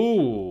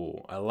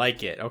 Ooh, I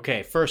like it.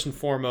 Okay, first and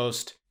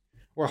foremost,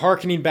 we're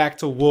hearkening back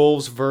to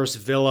Wolves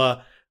versus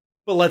Villa.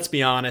 But let's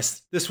be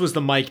honest, this was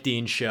the Mike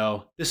Dean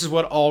show. This is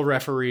what all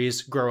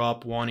referees grow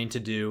up wanting to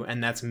do,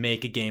 and that's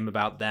make a game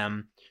about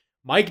them.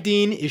 Mike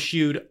Dean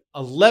issued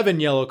 11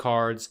 yellow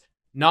cards,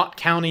 not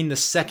counting the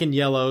second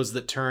yellows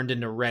that turned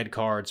into red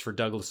cards for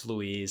Douglas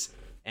Luiz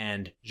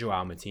and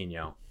Joao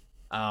Moutinho.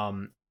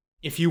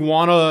 If you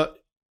want to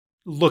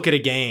look at a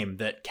game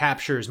that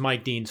captures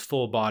Mike Dean's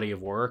full body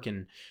of work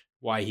and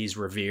why he's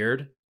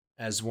revered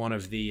as one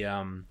of the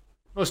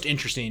most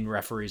interesting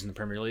referees in the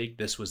Premier League,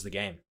 this was the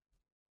game.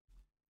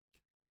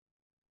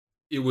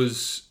 It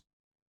was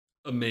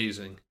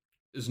amazing.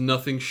 It's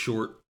nothing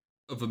short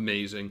of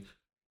amazing.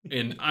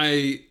 And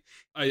I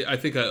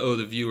think I owe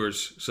the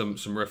viewers some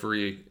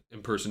referee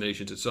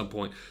impersonations at some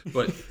point.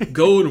 But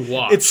go and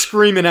watch. It's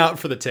screaming out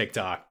for the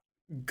TikTok.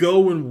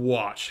 Go and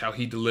watch how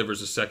he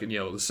delivers the second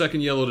yellow. The second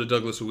yellow to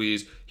Douglas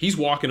Luiz. He's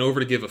walking over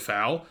to give a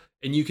foul,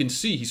 and you can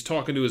see he's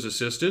talking to his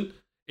assistant,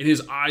 and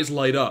his eyes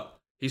light up.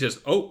 He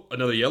says, "Oh,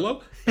 another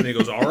yellow?" And he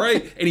goes, "All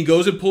right." And he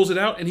goes and pulls it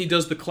out, and he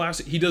does the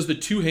classic. He does the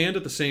 2-hand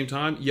at the same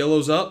time.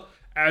 Yellow's up.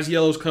 As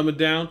yellow's coming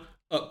down,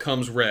 up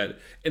comes red.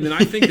 And then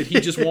I think that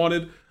he just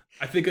wanted.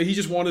 I think he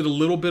just wanted a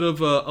little bit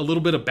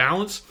of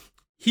balance.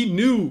 He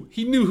knew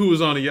who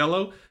was on a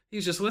yellow.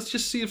 He's just, let's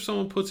just see if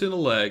someone puts in a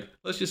leg.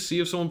 Let's just see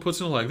if someone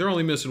puts in a leg. They're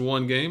only missing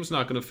one game. It's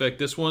not going to affect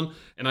this one.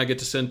 And I get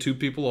to send 2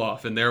 people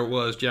off. And there it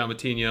was. João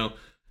Moutinho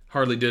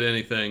hardly did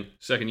anything.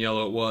 Second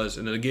yellow it was.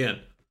 And then again,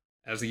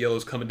 as the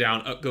yellow's coming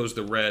down, up goes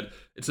the red.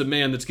 It's a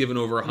man that's given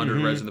over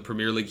 100 reds in the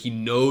Premier League. He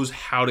knows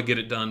how to get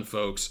it done,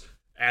 folks.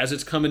 As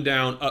it's coming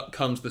down, up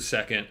comes the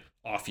second.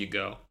 Off you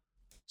go.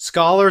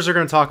 Scholars are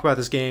going to talk about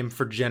this game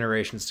for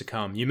generations to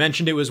come. You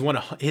mentioned it was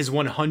his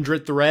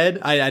 100th red.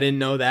 I didn't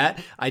know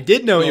that. I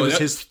did know it was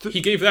his... He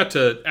gave that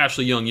to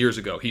Ashley Young years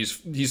ago.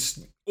 He's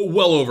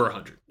well over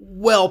 100.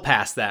 Well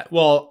past that.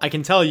 Well, I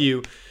can tell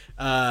you,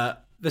 the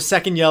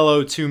second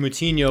yellow to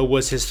Moutinho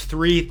was his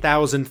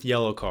 3,000th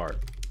yellow card.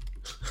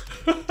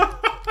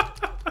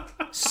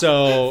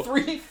 So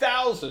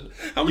 3,000.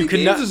 How many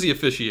games has he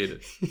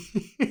officiated?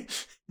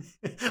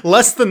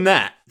 Less than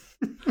that.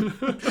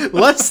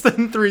 Less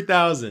than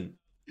 3,000.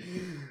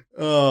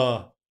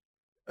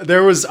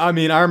 There was, I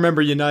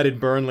remember United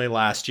Burnley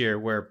last year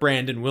where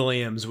Brandon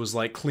Williams was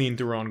like clean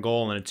through on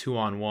goal in a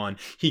 2-on-1.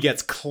 He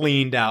gets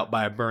cleaned out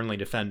by a Burnley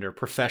defender.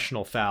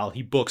 Professional foul.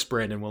 He books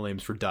Brandon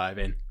Williams for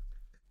diving.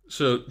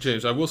 So,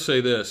 James, I will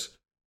say this.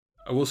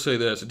 I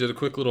did a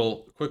quick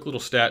little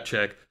stat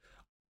check.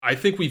 I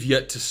think we've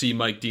yet to see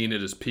Mike Dean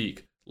at his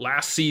peak.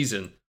 Last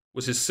season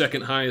was his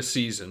second highest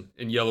season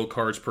in yellow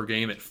cards per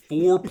game at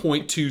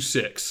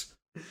 4.26.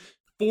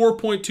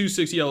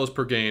 4.26 yellows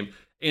per game,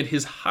 and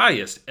his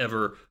highest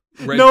ever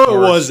red cards. No, it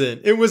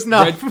wasn't. It was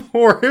not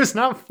 4. It was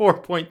not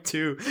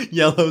 4.2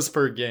 yellows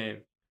per game.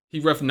 He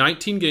reffed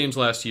 19 games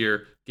last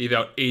year, gave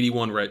out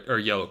 81 red or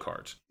yellow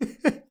cards.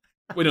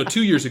 Wait, no,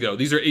 2 years ago.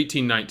 These are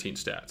 18-19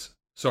 stats.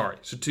 Sorry.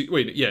 So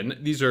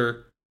these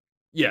are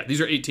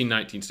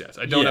 18-19 stats.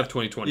 I don't have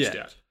 2020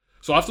 stats.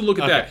 So I'll have to look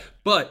at that.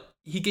 But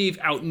he gave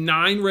out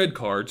 9 red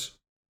cards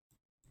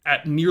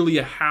at nearly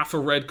a half a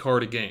red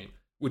card a game,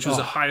 which was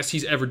the highest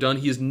he's ever done.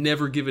 He has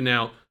never given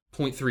out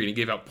 0.3, and he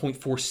gave out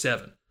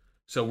 0.47.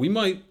 So we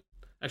might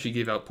actually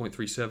gave out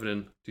 0.37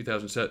 in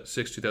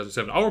 2006,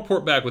 2007. I'll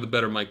report back with a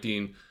better Mike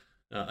Dean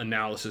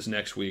analysis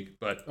next week.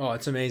 But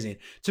it's amazing.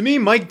 To me,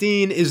 Mike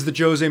Dean is the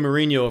Jose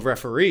Mourinho of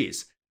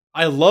referees.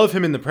 I love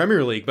him in the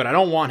Premier League, but I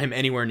don't want him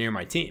anywhere near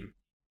my team.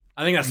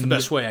 I think that's the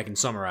best way I can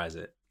summarize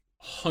it.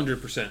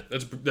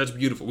 100%. That's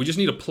beautiful. We just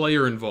need a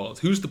player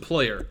involved. Who's the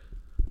player?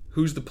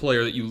 Who's the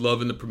player that you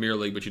love in the Premier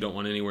League but you don't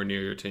want anywhere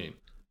near your team?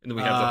 And then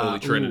we have the Holy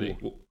Trinity.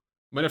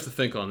 Might have to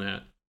think on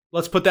that.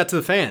 Let's put that to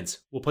the fans.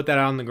 We'll put that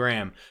out on the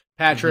gram.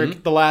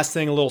 Patrick, the last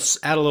thing,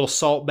 add a little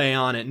Salt Bay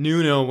on it.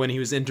 Nuno, when he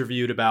was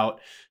interviewed about...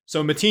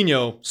 So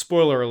Moutinho,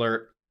 spoiler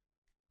alert,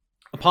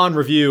 upon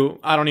review,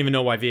 I don't even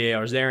know why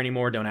VAR is there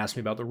anymore. Don't ask me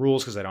about the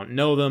rules because I don't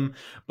know them.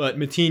 But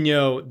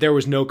Moutinho, there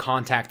was no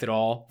contact at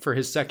all for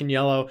his second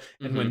yellow.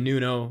 And when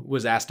Nuno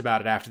was asked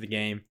about it after the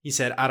game, he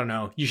said, I don't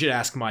know. You should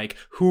ask Mike.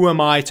 Who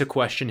am I to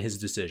question his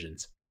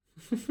decisions?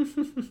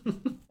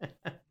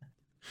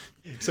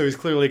 So he's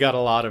clearly got a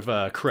lot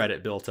of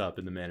credit built up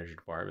in the manager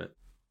department.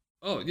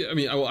 Oh, yeah. I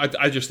mean,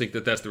 I just think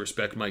that's the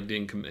respect Mike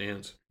Dean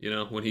commands. You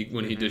know, when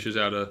he dishes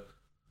out a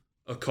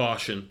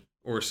caution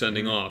or a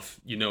sending off,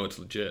 you know it's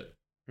legit.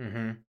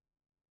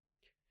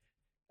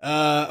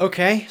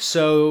 Okay,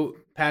 so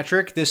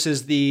Patrick, this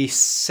is the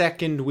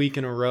second week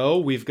in a row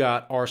we've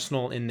got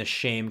Arsenal in the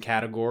shame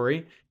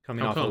category,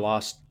 coming off a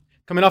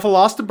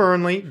loss to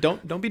Burnley.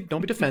 Don't be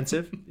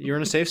defensive. You're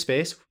in a safe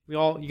space.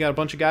 You got a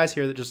bunch of guys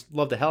here that just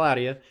love the hell out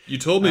of you. You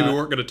told me we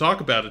weren't going to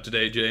talk about it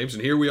today, James,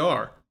 and here we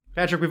are.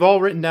 Patrick, we've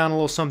all written down a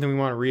little something we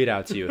want to read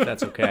out to you, if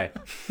that's okay.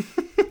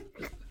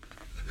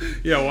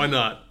 Yeah, why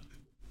not?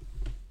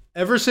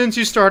 Ever since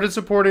you started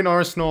supporting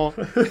Arsenal,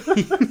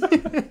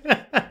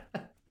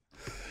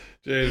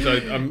 James,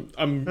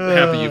 I'm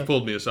happy you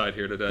pulled me aside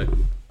here today.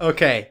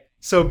 Okay,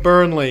 so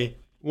Burnley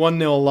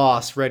 1-0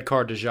 loss, red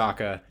card to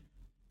Xhaka.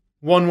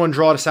 1-1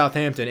 draw to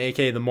Southampton,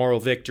 aka the moral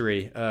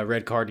victory,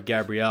 red card to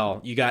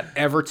Gabriel. You got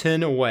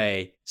Everton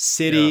away,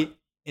 City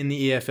in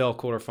the EFL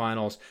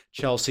quarterfinals,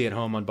 Chelsea at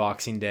home on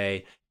Boxing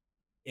Day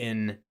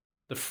in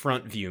the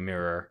front view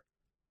mirror.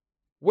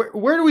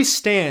 Where do we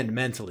stand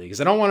mentally? Because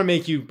I don't want to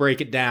make you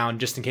break it down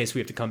just in case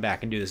we have to come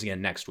back and do this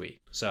again next week.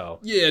 So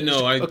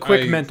a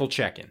quick mental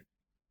check-in.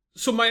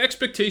 So my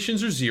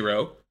expectations are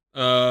 0.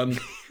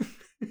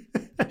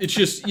 It's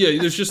just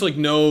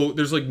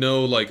there's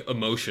no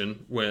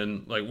emotion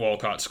when like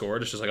Walcott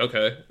scored. It's just like,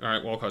 okay, all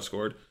right, Walcott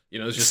scored. You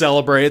know, it's just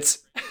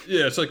celebrates.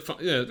 Yeah, it's like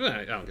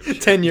I don't give a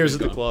shit. 10 years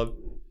at the club.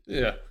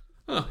 Yeah.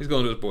 Oh, he's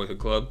going to his boyhood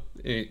club.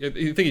 I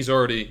think he's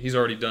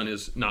already done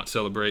his not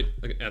celebrate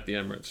at the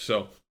Emirates.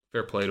 So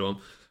fair play to him.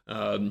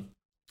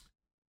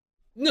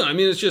 No, I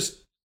mean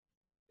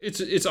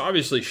it's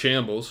obviously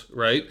shambles,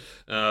 right?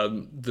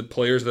 The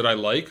players that I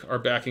like are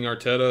backing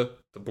Arteta.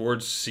 The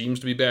board seems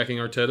to be backing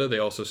Arteta. They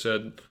also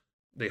said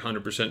they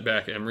 100%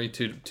 back Emery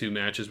two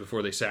matches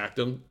before they sacked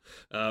him.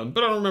 But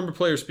I don't remember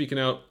players speaking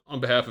out on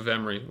behalf of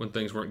Emery when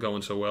things weren't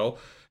going so well.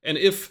 And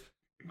if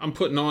I'm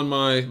putting on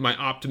my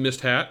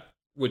optimist hat,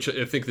 which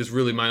I think is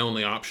really my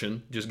only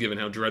option, just given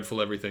how dreadful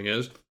everything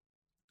is,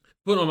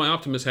 put on my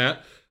optimist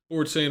hat,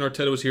 board's saying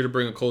Arteta was here to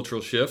bring a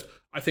cultural shift.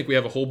 I think we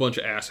have a whole bunch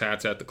of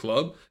asshats at the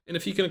club, and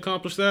if he can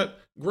accomplish that,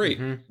 great.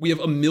 We have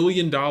 $1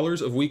 million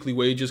of weekly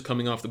wages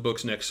coming off the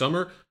books next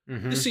summer.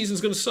 This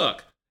season's going to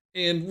suck,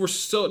 and we're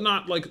so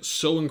not like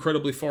so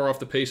incredibly far off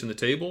the pace in the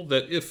table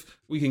that if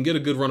we can get a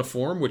good run of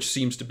form, which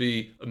seems to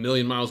be a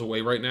million miles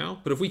away right now,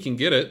 but if we can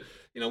get it,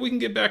 we can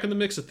get back in the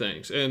mix of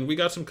things, and we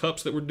got some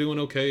cups that we're doing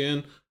okay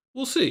in.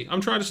 We'll see.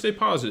 I'm trying to stay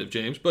positive,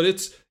 James, but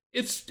it's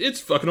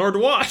fucking hard to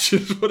watch.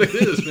 Is what it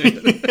is, man.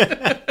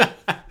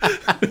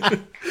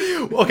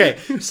 Okay,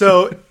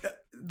 so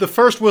the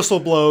first whistle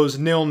blows,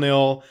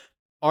 0-0,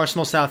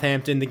 Arsenal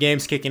Southampton, the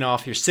game's kicking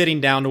off, you're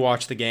sitting down to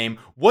watch the game.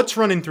 What's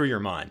running through your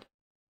mind?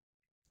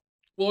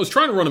 Well, I was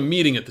trying to run a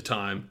meeting at the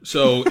time,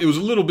 so it was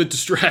a little bit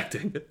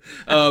distracting.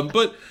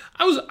 But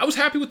I was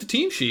happy with the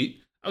team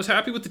sheet.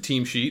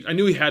 I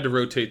knew he had to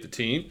rotate the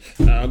team,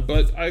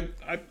 but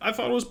I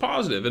thought it was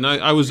positive, and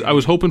I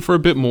was hoping for a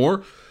bit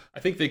more.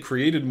 I think they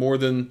created more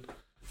than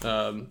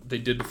they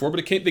did before,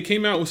 but they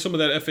came out with some of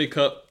that FA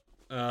Cup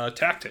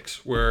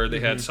tactics where they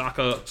had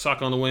Saka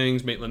on the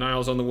wings,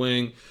 Maitland-Niles on the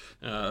wing,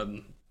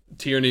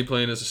 Tierney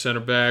playing as a center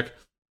back,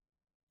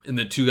 and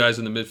then two guys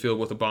in the midfield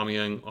with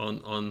Aubameyang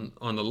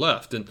on the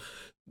left. And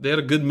they had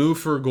a good move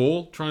for a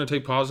goal, trying to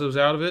take positives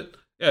out of it.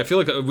 Yeah, I feel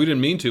like we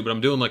didn't mean to, but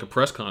I'm doing like a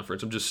press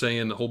conference. I'm just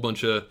saying a whole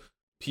bunch of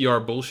PR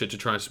bullshit to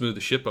try and smooth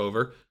the ship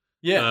over.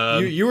 Yeah,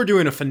 you were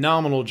doing a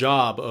phenomenal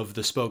job of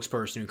the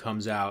spokesperson who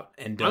comes out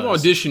and does I'm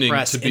auditioning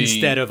press to be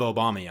instead of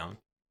Aubameyang.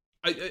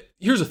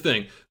 Here's the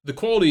thing: the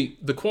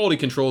quality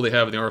control they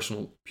have in the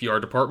Arsenal PR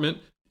department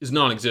is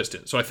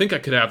non-existent. So I think I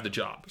could have the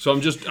job. So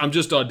I'm just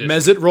auditioning.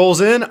 Mesut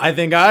rolls in. I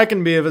think I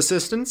can be of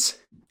assistance.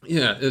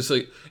 Yeah, it's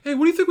like, hey,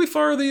 what do you think we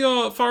fire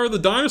the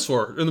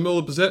dinosaur in the middle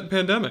of the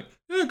pandemic?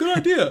 Yeah, good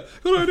idea.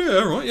 Good idea,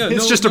 everyone. Yeah,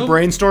 it's just a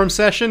brainstorm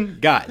session,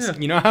 guys. Yeah.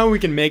 You know how we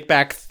can make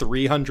back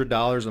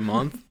 $300 a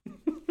month?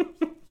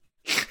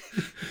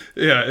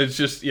 Yeah, it's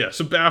just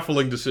some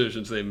baffling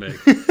decisions they make.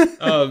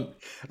 Okay,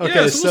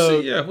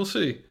 we'll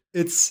see.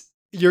 It's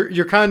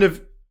you're kind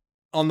of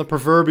on the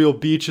proverbial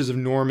beaches of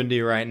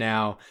Normandy right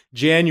now.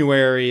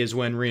 January is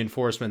when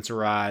reinforcements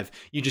arrive.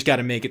 You just got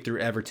to make it through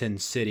Everton,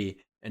 City,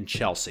 and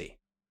Chelsea.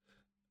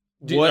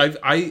 Dude,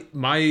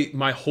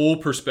 my whole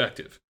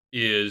perspective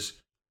is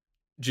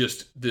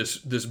just this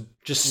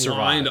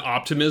blind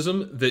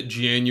optimism that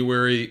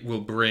January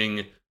will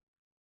bring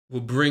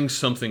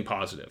something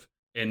positive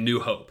and new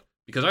hope,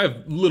 because I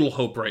have little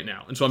hope right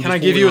now, and so I'm. Can I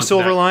give you a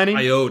silver lining?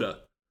 Iota,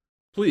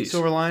 please.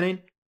 Silver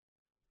lining.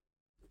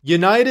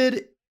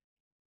 United,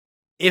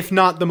 if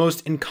not the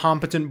most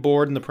incompetent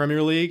board in the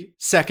Premier League,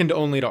 second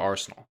only to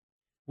Arsenal.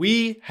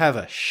 We have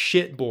a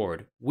shit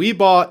board. We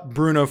bought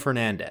Bruno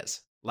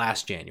Fernandes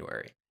last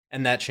January,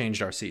 and that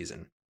changed our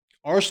season.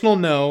 Arsenal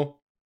know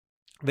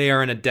they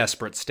are in a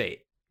desperate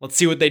state. Let's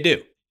see what they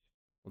do.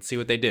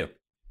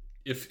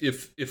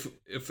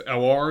 If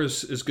Aouar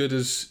is as good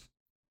as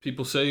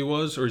people say he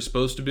was, or he's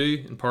supposed to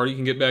be, and Partey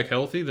can get back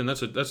healthy, then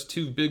that's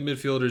two big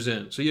midfielders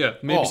in. So yeah,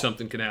 maybe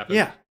something can happen.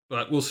 Yeah,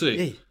 but we'll see.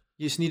 Hey,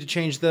 you just need to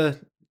change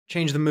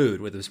the mood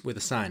with a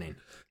signing.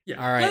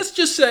 Yeah, all right. Let's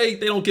just say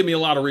they don't give me a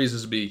lot of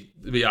reasons to be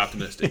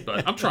optimistic,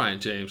 but I'm trying,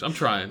 James. I'm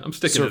trying. I'm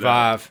sticking.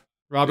 Survive.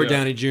 Robert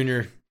Downey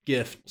Jr.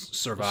 gift.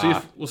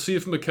 Survive. We'll see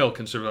if Mikel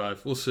can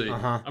survive. We'll see.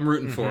 I'm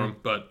rooting for him,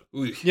 but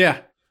yeah,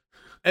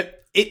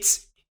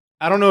 it's.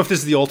 I don't know if this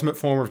is the ultimate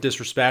form of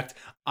disrespect.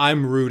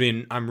 I'm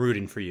rooting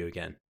for you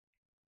again.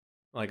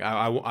 Like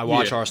I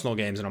watch Arsenal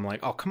games and I'm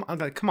like, oh come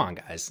on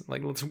guys,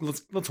 like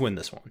let's win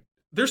this one.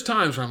 There's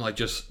times where I'm like,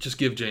 just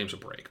give James a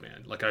break,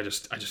 man. Like I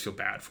just feel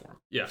bad for him.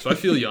 Yeah, so I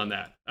feel you on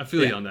that.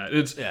 You on that.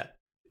 It's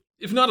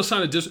if not a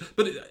sign of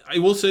but I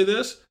will say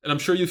this, and I'm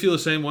sure you feel the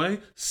same way.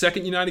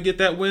 Second United get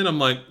that win, I'm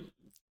like,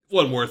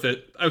 wasn't worth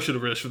it. I should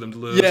have risked for them to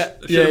lose. I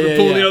should have been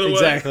pulling the other way.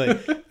 Exactly.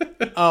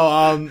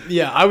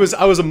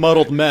 I was a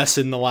muddled mess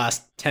in the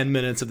last 10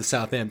 minutes of the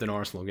Southampton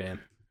Arsenal game.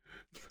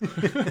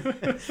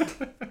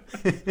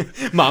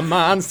 My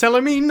mind's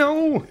telling me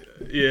no.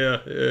 Yeah.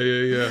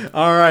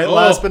 All right,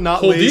 last but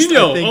not least,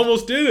 Holdinho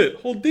almost did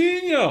it.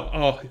 Holdinho.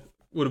 Oh,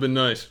 would have been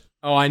nice.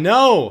 Oh, I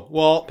know.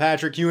 Well,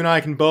 Patrick, you and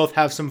I can both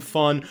have some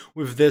fun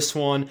with this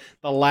one.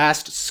 The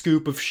last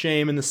scoop of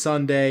shame in the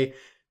Sunday.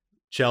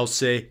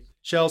 Chelsea.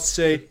 Lost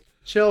to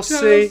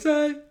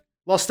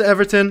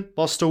Everton.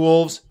 Lost to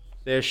Wolves.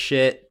 They're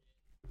shit.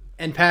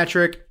 And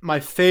Patrick,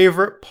 my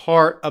favorite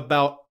part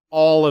about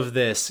all of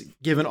this,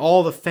 given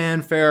all the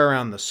fanfare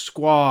around the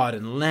squad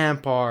and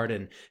Lampard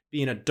and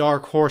being a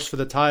dark horse for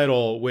the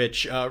title,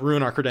 which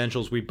ruin our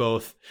credentials, we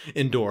both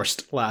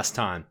endorsed last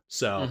time.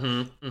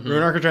 So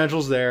ruin our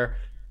credentials there.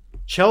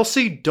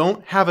 Chelsea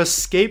don't have a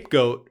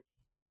scapegoat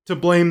to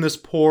blame this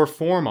poor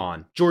form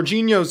on.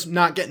 Jorginho's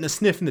not getting a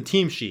sniff in the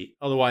team sheet.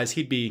 Otherwise,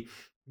 he'd be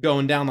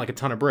going down like a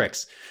ton of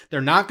bricks. They're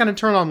not going to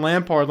turn on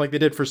Lampard like they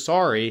did for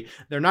Sarri.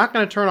 They're not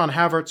going to turn on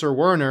Havertz or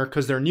Werner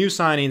because they're new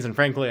signings, and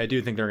frankly, I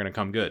do think they're going to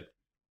come good.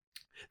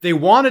 They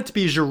want it to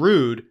be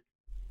Giroud,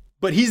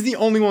 but he's the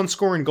only one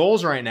scoring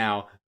goals right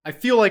now. I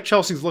feel like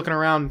Chelsea's looking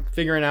around,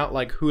 figuring out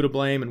like who to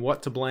blame and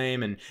what to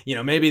blame, and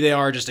maybe they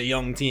are just a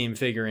young team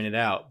figuring it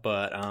out.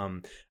 But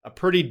a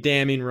pretty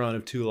damning run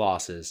of 2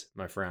 losses,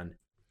 my friend.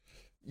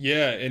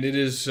 Yeah, and it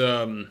has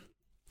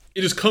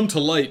come to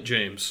light,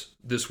 James,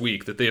 this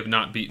week that they have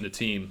not beaten a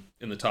team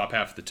in the top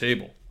half of the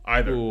table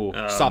either. Ooh,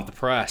 stop the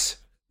press.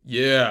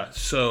 Yeah,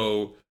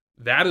 so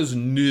that is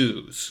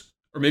news.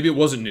 Or maybe it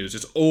wasn't news.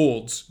 It's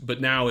olds,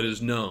 but now it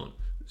is known.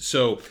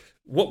 So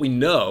what we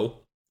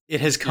know...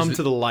 It has come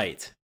to the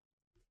light.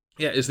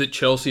 Yeah, is that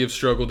Chelsea have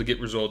struggled to get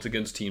results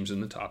against teams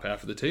in the top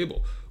half of the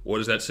table. What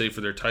does that say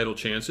for their title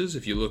chances?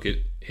 If you look at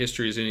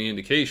history as any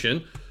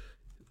indication,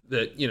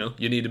 that,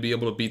 you need to be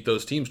able to beat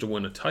those teams to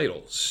win a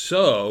title.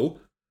 So...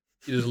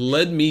 It has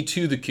led me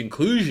to the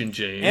conclusion,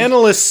 James.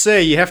 Analysts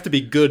say you have to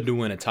be good to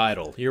win a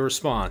title. Your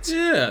response?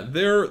 Yeah,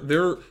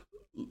 I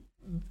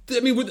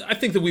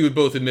think that we would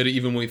both admit it,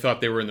 even when we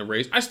thought they were in the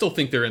race. I still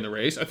think they're in the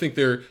race. I think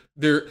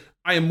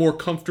I am more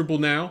comfortable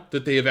now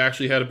that they have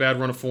actually had a bad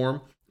run of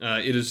form. I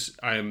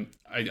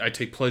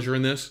take pleasure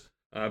in this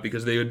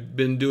because they had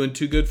been doing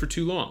too good for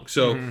too long.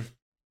 So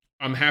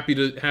I'm happy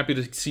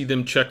to see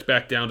them checked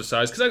back down to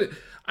size, because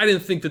I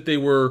didn't think that they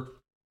were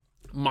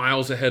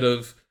miles ahead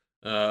of.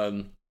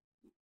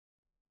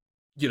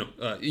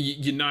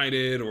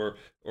 United or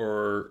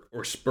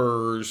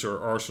Spurs or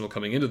Arsenal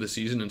coming into the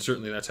season, and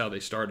certainly that's how they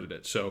started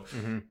it. So,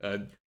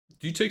 do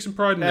you take some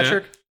pride in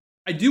Patrick? that?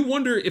 I do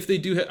wonder if they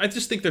do. I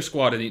just think their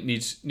squad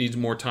needs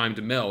more time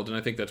to meld, and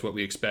I think that's what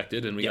we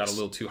expected. And we got a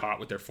little too hot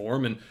with their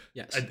form. And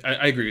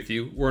I agree with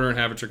you. Werner and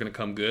Havertz are going to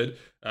come good.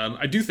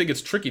 I do think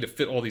it's tricky to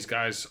fit all these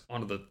guys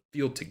onto the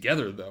field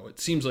together, though. It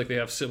seems like they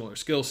have similar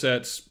skill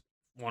sets,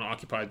 want to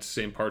occupy the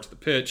same parts of the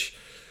pitch.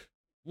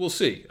 We'll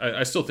see.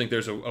 I still think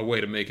there's a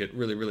way to make it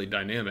really, really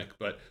dynamic.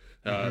 But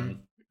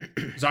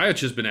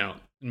Ziyech has been out,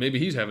 and maybe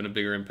he's having a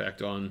bigger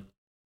impact on.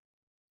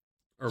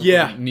 Or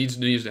needs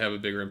to have a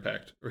bigger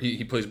impact, or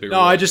he plays a bigger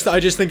role. I just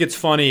think it's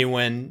funny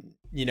when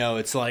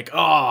it's like,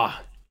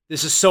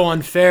 this is so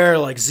unfair.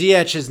 Like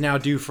Ziyech is now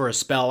due for a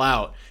spell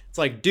out. It's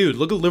like, dude,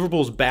 look at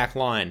Liverpool's back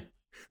line,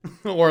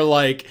 or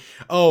like,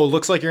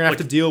 looks like you're gonna have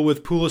to deal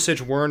with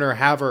Pulisic, Werner,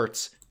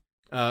 Havertz.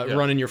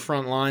 Running your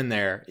front line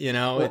there,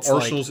 it's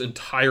Arsenal's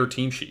entire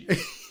team sheet.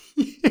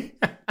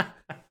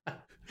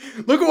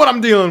 Look at what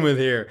I'm dealing with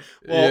here.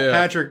 Well,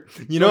 Patrick,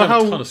 I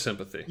have a ton of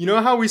sympathy. You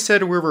know how we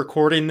said we're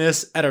recording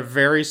this at a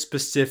very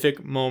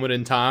specific moment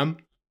in time?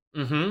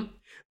 Mm-hmm.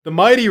 The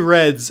mighty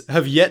Reds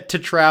have yet to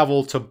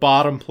travel to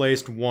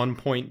bottom-placed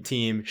 1-point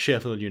team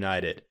Sheffield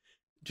United.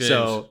 James,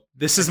 so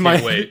this is my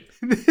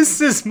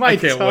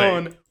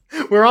tone.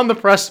 Wait. We're on the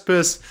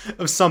precipice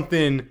of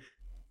something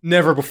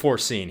never before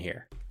seen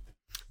here.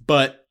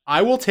 But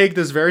I will take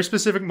this very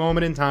specific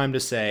moment in time to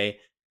say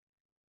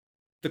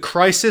the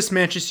crisis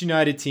Manchester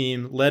United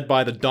team, led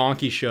by the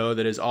donkey show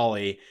that is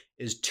Ollie,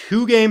 is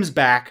 2 games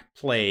back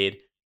played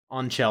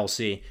on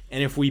Chelsea.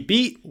 And if we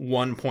beat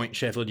 1-point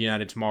Sheffield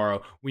United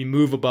tomorrow, we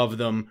move above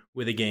them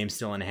with a game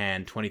still in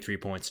hand, 23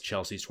 points,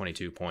 Chelsea's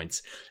 22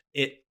 points.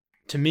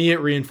 To me,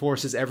 it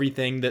reinforces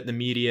everything that the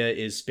media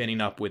is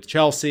spinning up with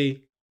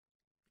Chelsea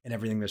and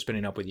everything they're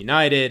spinning up with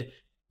United.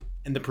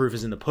 And the proof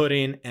is in the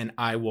pudding, and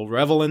I will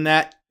revel in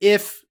that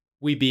if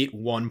we beat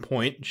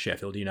 1-point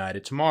Sheffield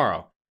United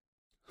tomorrow.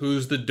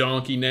 Who's the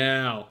donkey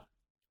now?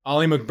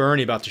 Ollie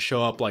McBurney about to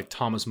show up like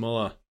Thomas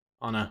Muller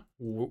on a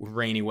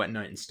rainy, wet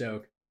night in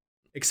Stoke.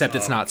 Except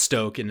it's not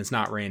Stoke, and it's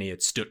not rainy,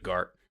 it's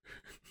Stuttgart.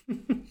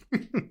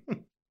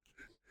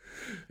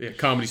 Yeah,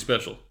 comedy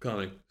special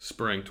coming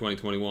spring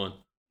 2021.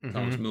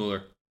 Thomas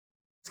Muller.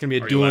 It's going to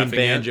be a dueling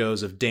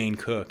banjos of Dane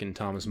Cook and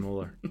Thomas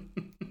Muller.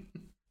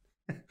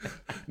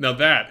 Now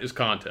that is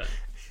content.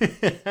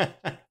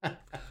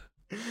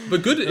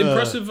 But good,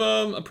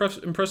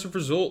 impressive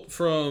result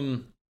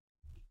from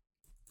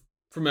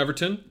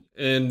Everton,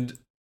 and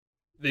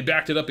they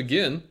backed it up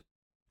again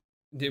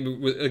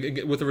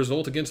with a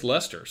result against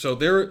Leicester. So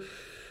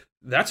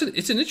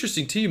it's an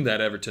interesting team,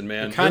 that Everton,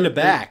 man. They're kind of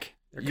back.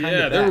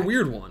 They're a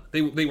weird one.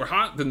 They were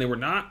hot, then they were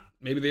not.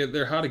 Maybe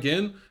they're hot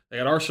again. They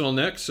got Arsenal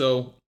next,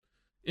 so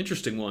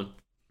interesting one.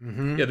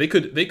 Mm-hmm. Yeah, they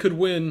could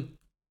win.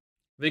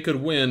 They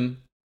could win.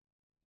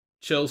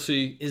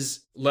 Chelsea,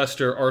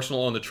 Leicester,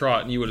 Arsenal on the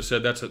trot, and you would have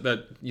said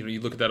you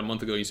look at that a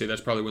month ago, you say that's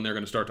probably when they're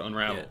going to start to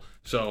unravel. Yeah.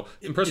 So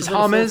impressive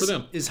for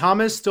them. Is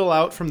James still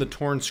out from the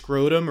torn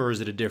scrotum, or is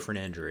it a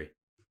different injury?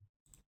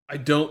 I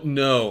don't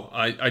know.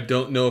 I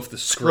don't know if the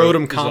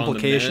scrotum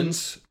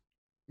complications.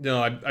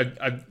 No,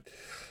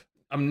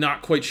 I'm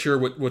not quite sure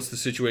what's the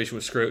situation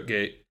with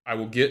Scrotgate. I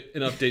will get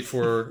an update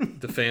for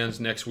the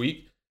fans next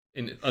week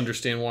and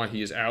understand why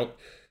he is out.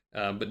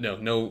 But no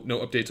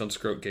updates on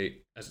Scrotgate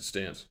as it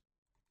stands.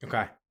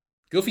 Okay.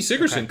 Gylfi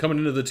Sigurdsson coming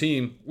into the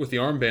team with the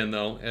armband,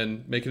 though,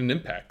 and making an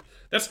impact.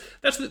 That's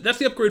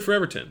the upgrade for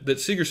Everton, that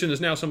Sigurdsson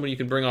is now someone you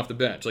can bring off the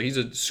bench. Like, he's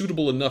a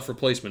suitable enough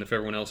replacement if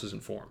everyone else is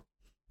in form.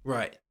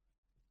 Right.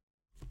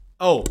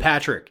 Oh,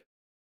 Patrick.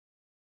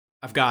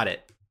 I've got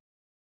it.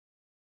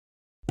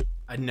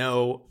 I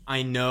know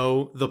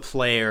the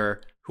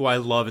player who I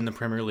love in the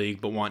Premier League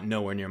but want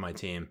nowhere near my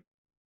team.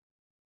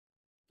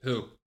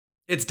 Who?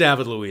 It's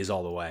David Luiz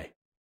all the way.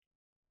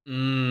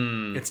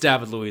 Mm. It's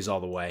David Luiz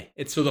all the way.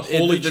 It's So the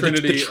holy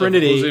trinity, the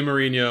Trinity. of Jose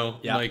Mourinho,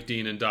 Yep. Mike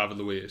Dean, and David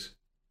Luiz.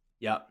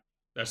 Yep.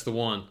 That's the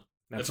one.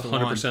 That's the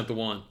 100% the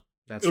one.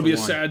 That's It'll the be a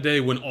one. sad day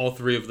when all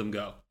three of them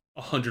go.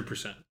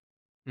 100%.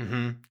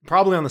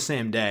 Probably on the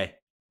same day.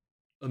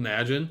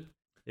 Imagine.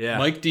 Yeah.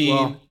 Mike Dean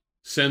Well,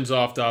 sends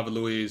off David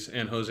Luiz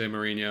and Jose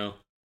Mourinho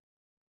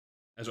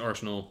as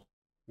Arsenal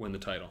win the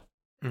title.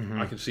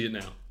 I can see it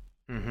now.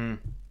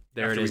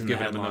 there After it is we've in the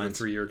given him another headlines.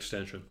 3-year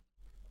extension.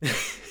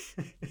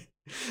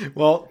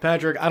 Well,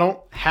 Patrick, I don't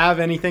have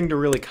anything to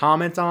really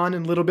comment on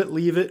and little bit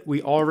leave it.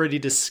 We already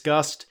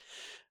discussed.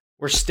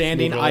 We're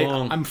standing. Move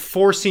along. I'm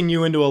forcing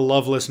you into a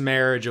loveless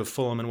marriage of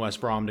Fulham and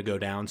West Brom to go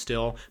down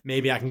still.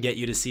 Maybe I can get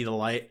you to see the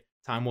light.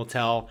 Time will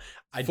tell.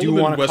 I do Fulham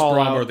and want to West call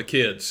Brom out. are the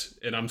kids,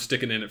 and I'm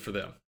sticking in it for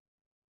them.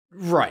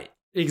 Right.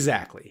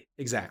 Exactly.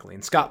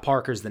 And Scott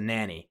Parker's the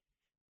nanny.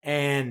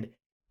 And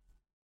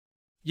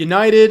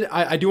United,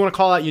 I do want to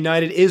call out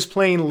United is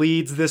playing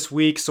Leeds this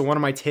week. So one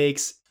of my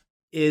takes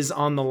is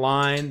on the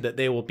line that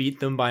they will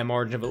beat them by a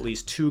margin of at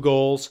least 2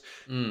 goals.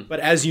 But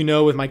as you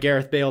know, with my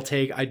Gareth Bale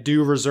take, I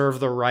do reserve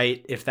the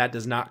right, if that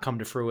does not come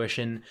to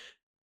fruition,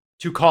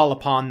 to call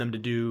upon them to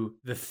do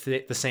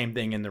the same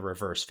thing in the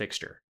reverse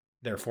fixture.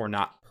 Therefore,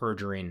 not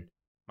perjuring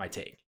my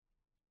take.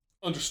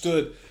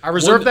 Understood. I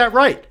reserve that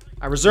right.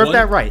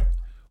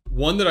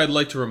 One that I'd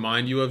like to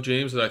remind you of,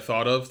 James, that I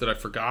thought of, that I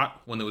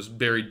forgot when it was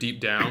buried deep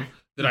down,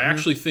 that I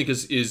actually think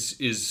is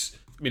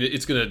I mean,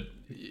 it's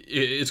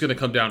gonna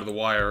come down to the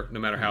wire no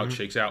matter how it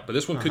shakes out. But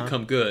this one could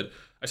come good.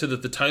 I said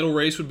that the title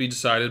race would be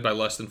decided by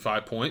less than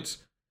 5 points.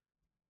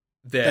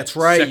 That's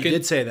right. You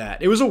did say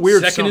that. It was a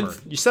weird summer.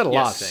 You said a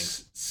lot of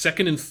things.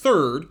 Second and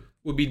third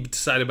would be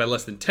decided by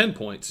less than 10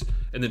 points,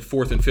 and then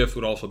fourth and fifth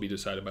would also be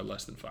decided by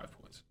less than 5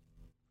 points.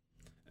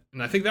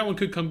 And I think that one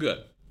could come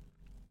good.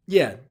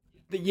 Yeah.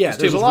 This There's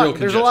a table's lot. real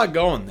There's a lot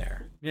going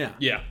there. Yeah.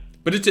 Yeah,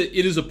 but it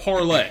is a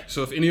parlay.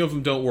 So if any of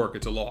them don't work,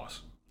 it's a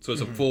loss. So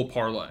it's a full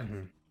parlay.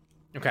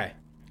 Okay.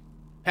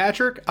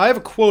 Patrick, I have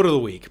a quote of the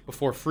week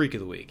before Freak of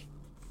the Week.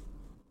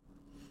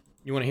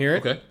 You want to hear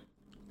it? Okay,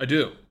 I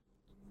do.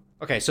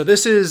 Okay, so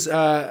this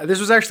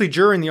was actually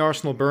during the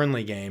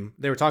Arsenal-Burnley game.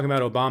 They were talking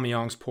about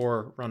Aubameyang's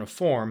poor run of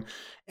form,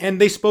 and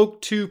they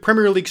spoke to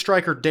Premier League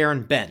striker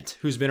Darren Bent,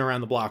 who's been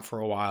around the block for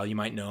a while. You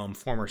might know him,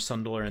 former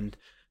Sunderland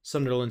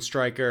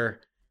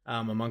striker,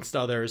 amongst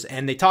others.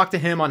 And they talked to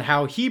him on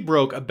how he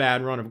broke a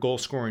bad run of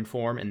goal-scoring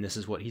form, and this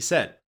is what he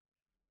said.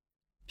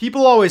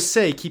 People always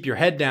say keep your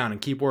head down and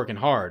keep working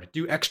hard.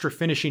 Do extra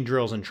finishing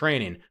drills in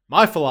training.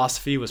 My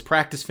philosophy was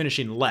practice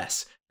finishing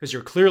less, because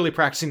you're clearly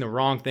practicing the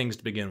wrong things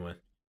to begin with.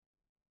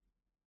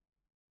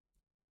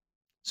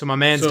 So my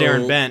man's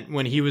Darren Bent,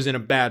 when he was in a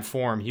bad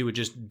form, he would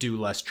just do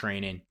less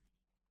training.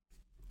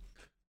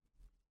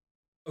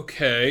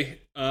 Okay.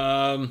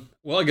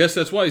 Well, I guess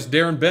that's why he's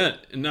Darren Bent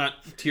and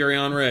not Thierry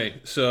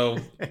Henry. So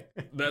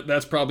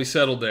that's probably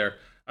settled there.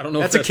 I don't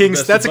know. That's if a Kings.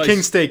 the best That's a advice.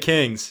 Kings Stay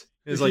Kings.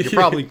 It's like you're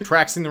probably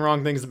practicing the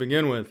wrong things to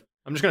begin with.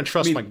 I'm just gonna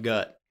trust my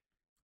gut.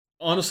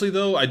 Honestly,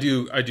 though, I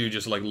do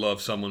just like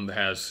love someone that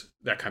has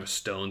that kind of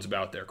stones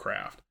about their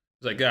craft.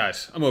 It's like,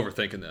 guys, I'm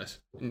overthinking this.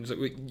 And it's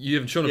like, you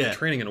haven't shown up for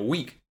training in a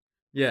week.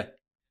 Yeah.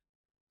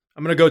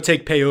 I'm gonna go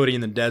take peyote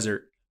in the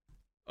desert.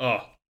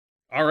 Oh,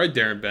 all right,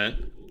 Darren Bent.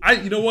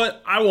 You know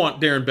what? I want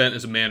Darren Bent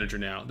as a manager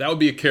now. That would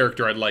be a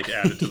character I'd like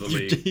added to the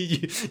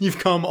league. You've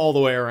come all the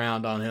way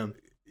around on him.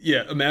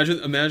 Yeah,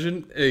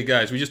 imagine. Hey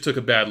guys, we just took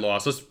a bad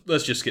loss.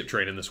 Let's just skip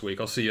training this week.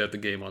 I'll see you at the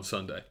game on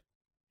Sunday.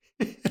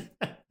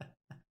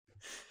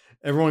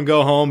 Everyone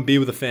go home, be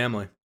with the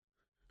family.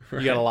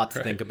 You got a lot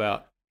to think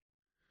about.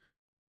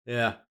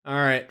 Yeah. All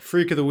right.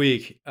 Freak of the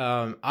week.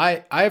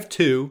 I have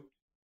 2.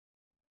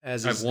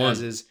 As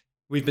is,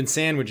 we've been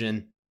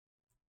sandwiching.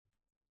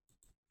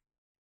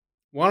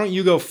 Why don't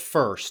you go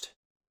first?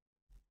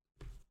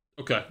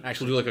 Okay.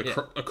 Actually, we'll do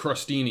like a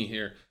crostini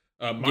here.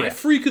 My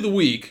freak of the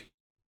week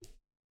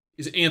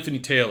is Anthony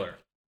Taylor.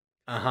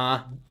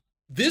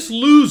 This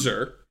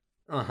loser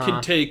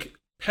can take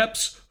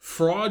Pep's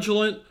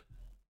fraudulent,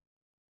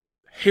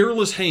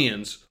 hairless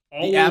hands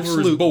all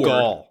over his board.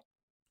 Gall.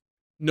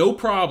 No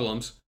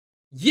problems.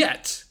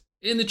 Yet,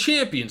 in the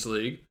Champions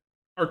League,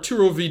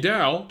 Arturo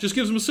Vidal just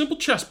gives him a simple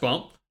chest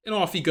bump and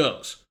off he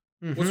goes.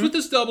 What's with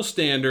this double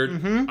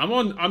standard?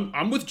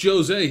 I'm with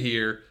Jose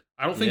here.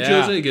 I don't think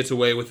Jose gets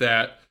away with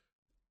that.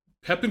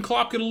 Pep and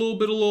Klopp get a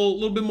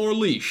little bit more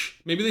leash.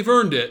 Maybe they've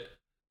earned it.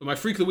 But my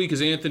freak of the week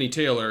is Anthony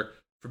Taylor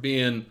for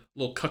being a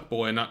little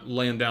cuckboy and not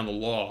laying down the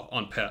law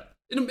on Pep.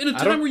 In a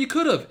time where you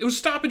could have. It was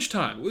stoppage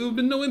time. It would have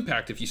been no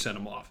impact if you sent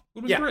him off.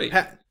 It would have been great.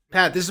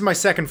 Pat, this is my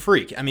second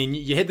freak. I mean,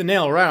 you hit the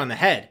nail right on the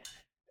head.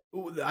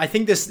 I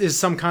think this is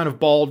some kind of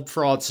bald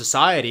fraud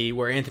society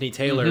where Anthony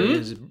Taylor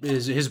is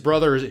his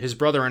brother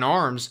in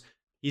arms.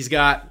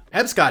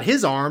 Pep's got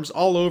his arms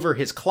all over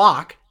his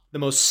clock, the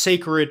most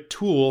sacred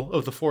tool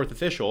of the fourth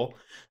official,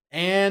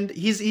 and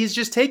he's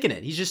just taking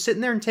it. He's just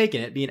sitting there and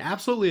taking it, being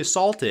absolutely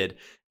assaulted.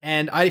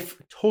 And I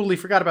totally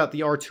forgot about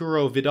the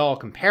Arturo Vidal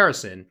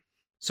comparison.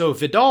 So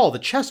Vidal, the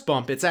chest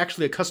bump, it's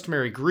actually a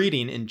customary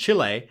greeting in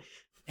Chile.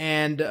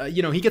 and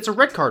he gets a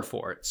red card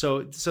for it.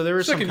 So there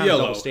is some Second kind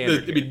yellow. of double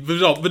standard. I mean,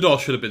 Vidal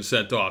should have been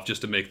sent off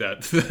just to make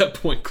that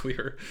point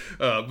clear.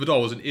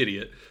 Vidal was an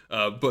idiot,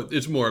 but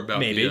it's more about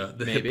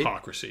the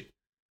hypocrisy.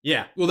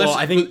 Yeah. Well,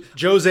 I think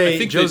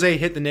Jose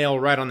hit the nail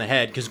right on the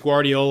head because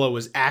Guardiola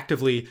was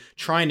actively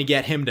trying to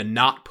get him to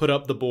not put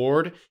up the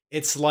board.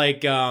 It's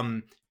like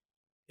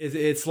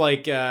it's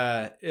like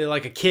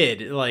a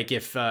kid. Like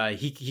if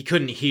he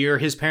couldn't hear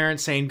his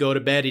parents saying go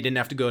to bed, he didn't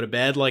have to go to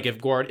bed. Like if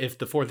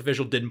the fourth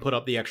official didn't put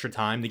up the extra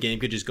time, the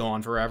game could just go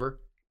on forever.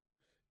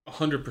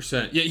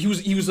 100%. Yeah, he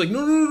was like,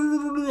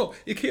 no,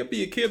 it can't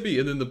be,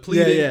 and then the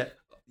pleading. Yeah.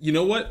 You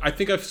know what? I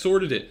think I've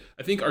sorted it.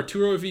 I think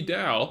Arturo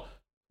Vidal,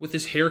 with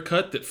his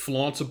haircut that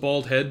flaunts a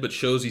bald head but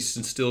shows he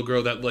can still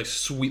grow that like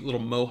sweet little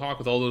mohawk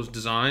with all those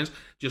designs,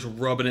 just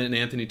rubbing it in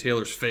Anthony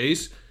Taylor's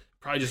face,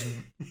 probably just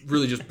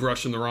really just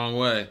brushing the wrong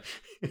way.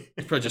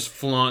 He's probably just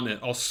flaunting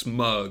it, all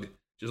smug.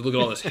 Just look at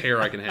all this hair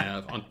I can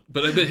have.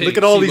 But hey, look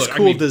at all these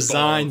cool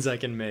designs I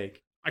can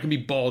make. I can be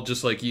bald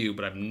just like you,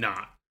 but I'm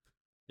not.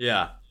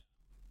 Yeah.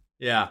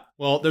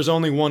 Well, there's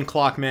only one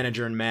clock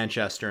manager in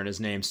Manchester, and his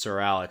name's Sir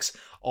Alex.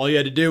 All you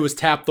had to do was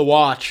tap the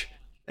watch,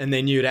 and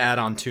they knew to add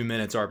on 2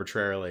 minutes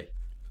arbitrarily.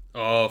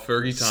 Oh,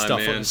 Fergie time,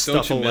 man.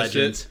 Stuff Don't of you miss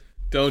legends. it?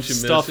 Don't you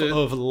miss it? Stuff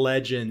of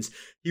legends.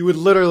 He would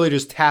literally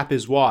just tap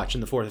his watch,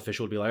 and the fourth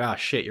official would be like,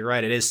 shit, you're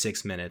right, it is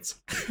 6 minutes.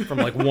 From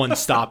like one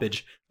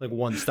stoppage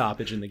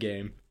in the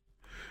game.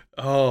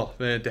 Oh,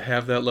 man, to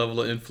have that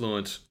level of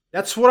influence.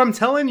 That's what I'm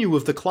telling you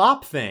with the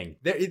Klopp thing.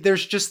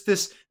 There's just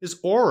this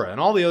aura, and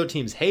all the other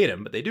teams hate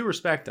him, but they do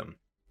respect him.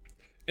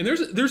 And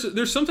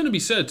there's something to be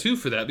said too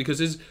for that, because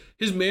his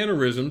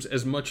mannerisms,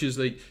 as much as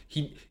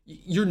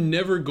you're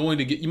never going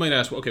to get. You might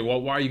ask, okay,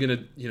 well, why are you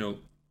going to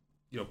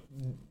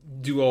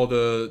do all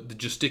the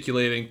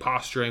gesticulating,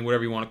 posturing,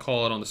 whatever you want to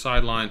call it, on the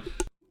sideline?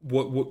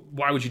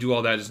 Why would you do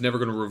all that? It's never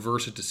going to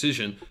reverse a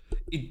decision.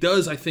 It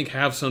does, I think,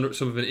 have some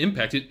of an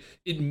impact.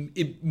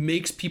 It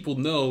makes people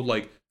know,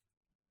 like,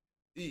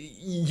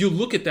 you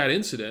look at that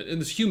incident,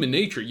 and it's human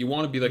nature. You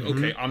want to be like,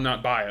 okay, I'm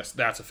not biased.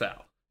 That's a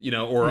foul.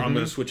 Or I'm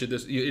going to switch it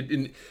this.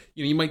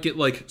 You might get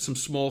like some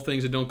small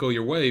things that don't go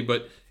your way,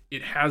 but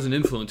it has an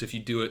influence if you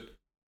do it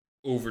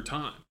over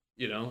time.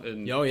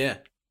 And oh yeah,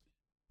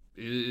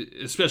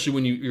 especially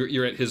when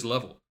you're at his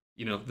level.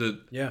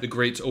 The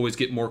greats always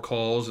get more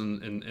calls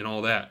and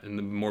all that, and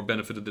the more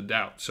benefit of the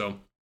doubt. So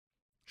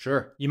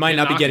sure, you might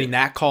not be getting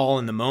that call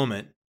in the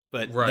moment,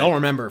 but they'll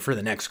remember it for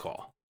the next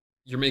call.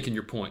 You're making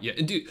your point, yeah.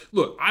 And dude,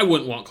 look, I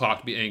wouldn't want Klopp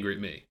to be angry at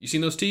me. You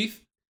seen those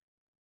teeth?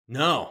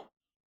 No.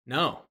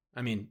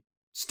 I mean,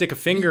 stick a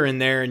finger in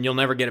there and you'll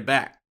never get it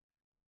back.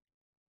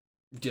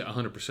 Yeah,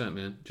 100%,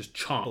 man. Just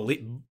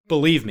chomp.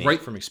 Believe me,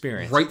 from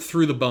experience. Right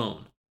through the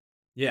bone.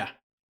 Yeah,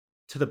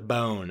 to the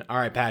bone. All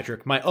right,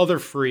 Patrick, my other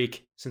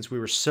freak, since we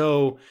were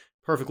so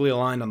perfectly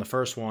aligned on the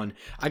first one,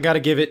 I got to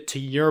give it to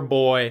your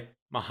boy,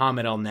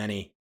 Mohamed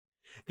Elneny.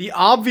 The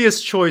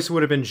obvious choice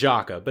would have been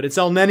Xhaka, but it's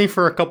Elneny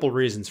for a couple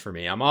reasons for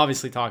me. I'm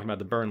obviously talking about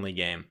the Burnley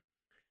game.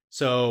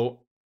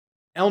 So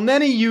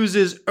Elneny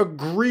uses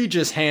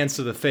egregious hands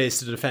to the face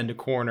to defend a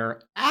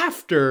corner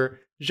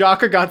after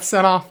Xhaka got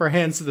sent off for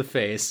hands to the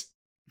face.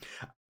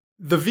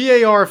 The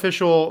VAR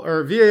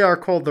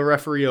called the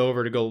referee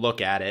over to go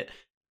look at it.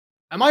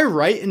 Am I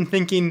right in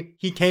thinking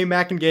he came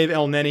back and gave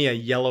Elneny a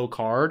yellow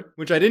card,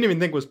 which I didn't even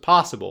think was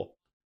possible?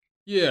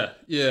 Yeah.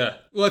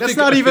 Well, that's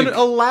not even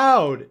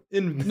allowed.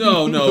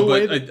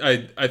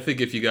 I think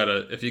if you got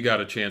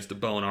a chance to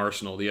bone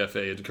Arsenal, the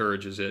FA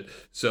encourages it.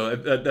 So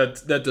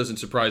that doesn't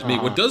surprise me.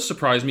 What does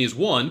surprise me is,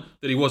 one,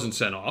 that he wasn't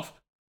sent off,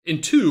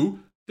 and two,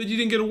 that you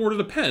didn't get awarded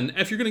a pen.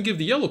 If you're going to give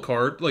the yellow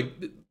card, like,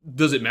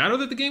 does it matter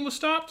that the game was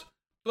stopped?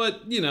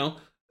 But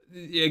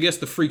I guess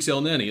the freak's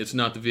Elneny. It's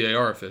not the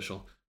VAR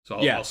official. So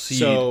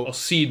I'll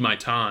cede my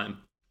time.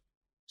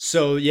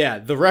 So yeah,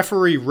 the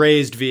referee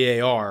raised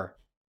VAR.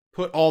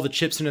 Put all the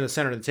chips into the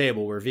center of the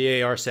table, where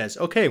VAR says,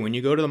 okay, when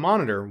you go to the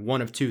monitor,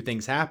 one of two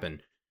things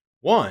happen.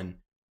 One,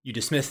 you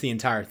dismiss the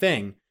entire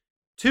thing.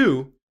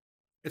 Two,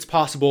 it's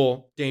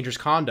possible dangerous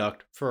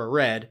conduct for a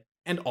red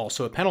and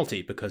also a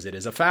penalty because it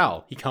is a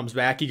foul. He comes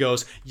back, he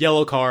goes,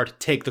 yellow card,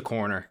 take the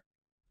corner.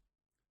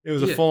 It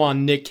was a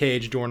full-on Nick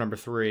Cage door number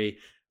 3.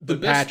 The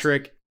best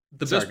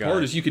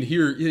part is you can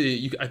hear,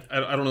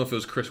 I don't know if it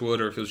was Chris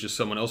Wood or if it was just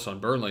someone else on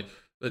Burnley,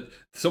 but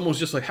someone was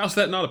just like, how's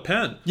that not a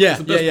pen? Yeah, it's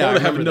the best part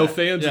of having no that.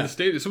 fans in the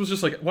stadium. Someone's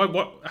just like,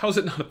 why, how's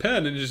it not a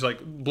pen? And he just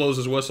like blows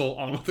his whistle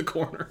on with the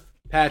corner.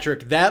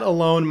 Patrick, that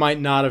alone might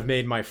not have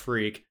made my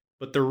freak,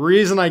 but the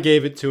reason I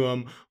gave it to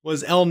him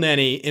was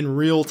Elneny in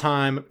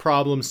real-time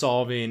problem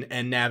solving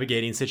and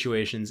navigating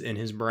situations in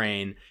his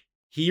brain.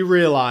 He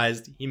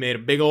realized he made a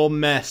big old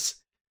mess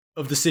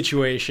of the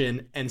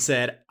situation and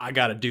said, I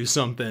gotta do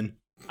something.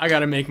 I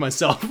gotta make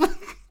myself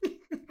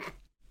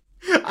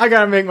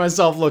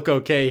look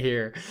okay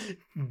here.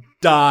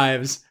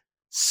 Dives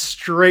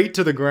straight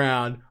to the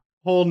ground,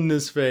 holding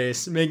his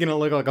face, making it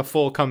look like a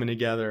full coming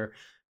together.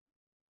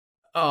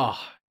 Oh,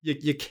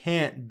 you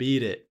can't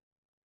beat it.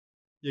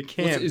 You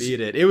can't beat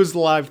it. It was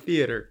live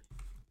theater.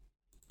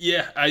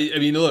 Yeah, I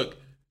mean, look,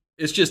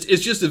 It's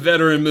just a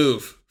veteran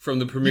move from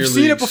the Premier League.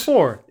 You've seen it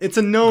before. It's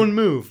a known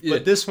move, Yeah,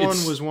 but this one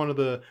it's- was one of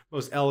the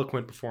most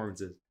eloquent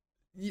performances.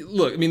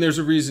 Look, I mean, there's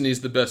a reason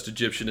he's the best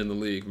Egyptian in the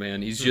league,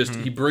 man. He's just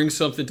he brings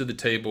something to the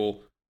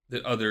table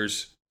that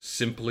others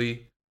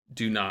simply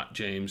do not,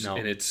 James. No.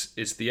 And it's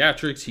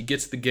theatrics. He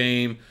gets the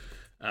game.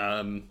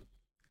 Oh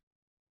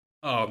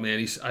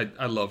man,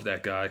 I love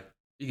that guy.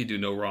 He can do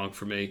no wrong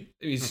for me.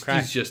 He's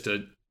just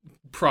a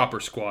proper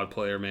squad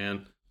player,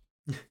 man.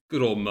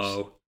 Good old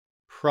Mo.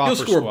 He'll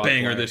score a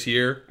banger this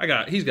year.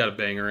 He's got a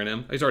banger in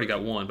him. He's already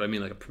got one, but I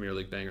mean like a Premier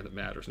League banger that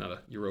matters, not a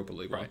Europa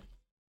League one.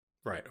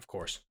 Right, of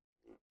course.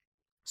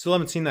 Still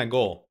haven't seen that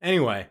goal.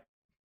 Anyway,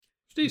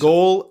 Decent.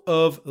 goal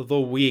of the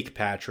week,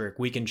 Patrick.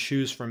 We can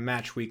choose from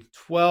match week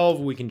 12.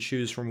 We can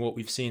choose from what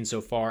we've seen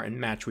so far in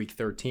match week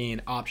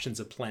 13. Options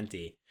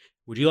aplenty.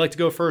 Would you like to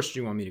go first, or do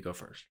you want me to go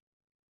first?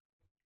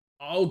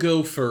 I'll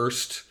go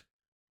first.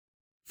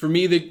 For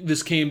me,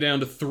 this came down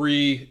to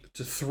three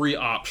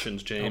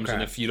options, James. Okay.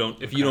 And if you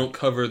don't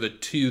cover the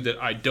two that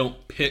I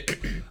don't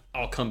pick,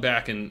 I'll come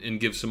back and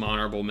give some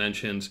honorable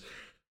mentions.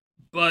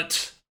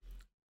 But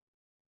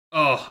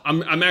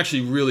I'm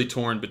actually really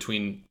torn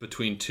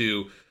between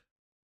two.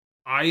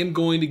 I am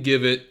going to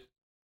give it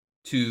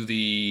to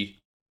the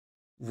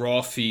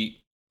raw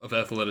feat of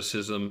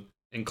athleticism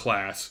and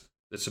class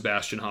that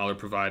Sebastian Haller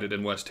provided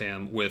in West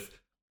Ham with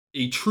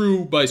a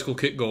true bicycle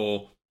kick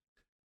goal.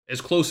 As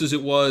close as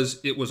it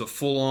was a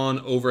full-on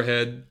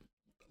overhead,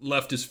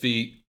 left his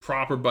feet,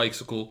 proper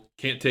bicycle,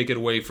 can't take it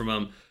away from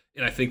him.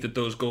 And I think that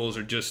those goals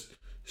are just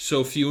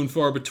so few and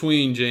far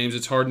between, James.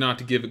 It's hard not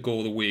to give it goal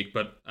of the week,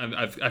 but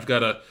I've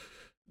got a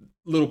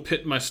little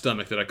pit in my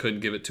stomach that I couldn't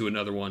give it to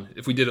another one.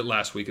 If we did it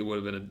last week, it would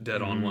have been a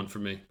dead-on one for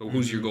me. But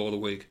who's your goal of the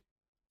week?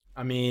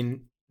 I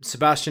mean,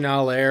 Sebastian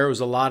Haller was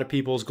a lot of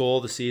people's goal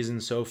of the season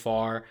so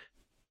far.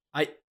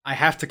 I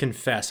have to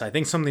confess, I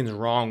think something's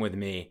wrong with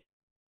me.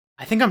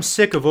 I think I'm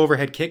sick of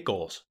overhead kick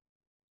goals.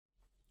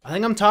 I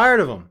think I'm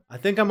tired of them. I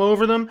think I'm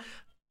over them.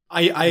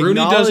 Rooney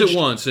does it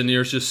once, and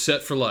you're just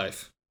set for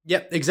life.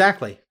 Yep,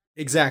 exactly.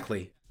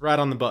 Right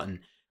on the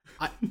button.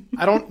 I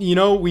don't,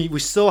 we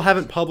still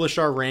haven't published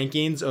our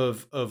rankings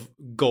of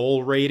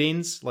goal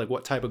ratings, like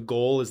what type of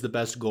goal is the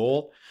best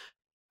goal.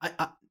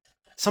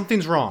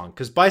 Something's wrong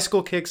because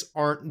bicycle kicks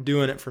aren't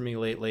doing it for me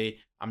lately.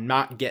 I'm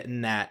not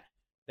getting that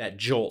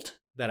jolt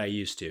that I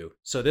used to.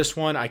 So this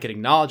one, I could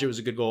acknowledge it was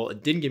a good goal.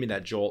 It didn't give me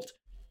that jolt.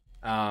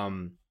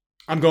 I'm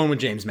going with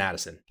James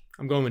Madison.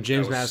 I'm going with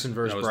James Madison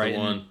versus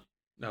Brighton.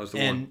 That was the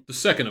one. The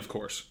second, of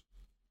course.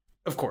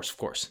 Of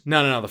course.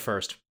 No, the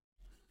first.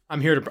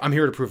 I'm here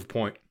to prove a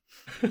point.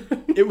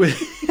 It was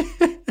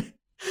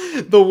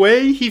the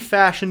way he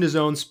fashioned his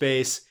own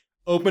space,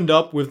 opened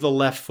up with the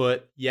left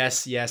foot.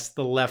 Yes,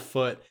 the left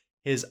foot,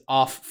 his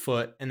off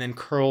foot, and then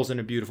curls in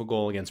a beautiful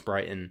goal against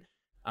Brighton.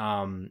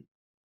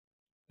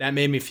 That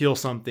made me feel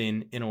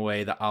something in a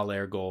way the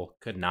Haller goal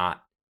could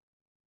not.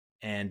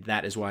 And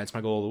that is why it's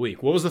my goal of the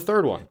week. What was the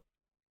third one?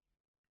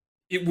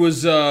 It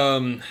was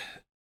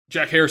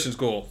Jack Harrison's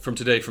goal from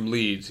today from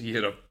Leeds. He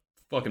hit a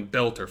fucking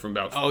belter from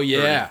about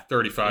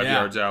 35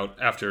 yards out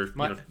after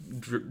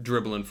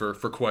dribbling for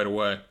quite a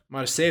way.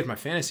 Might have saved my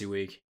fantasy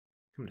week.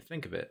 Come to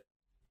think of it.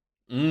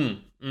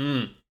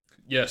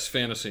 Yes,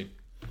 fantasy.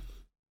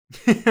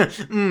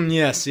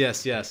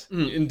 Yes.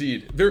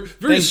 Indeed.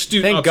 Very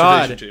astute thank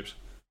observation, God. James.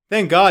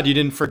 Thank God you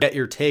didn't forget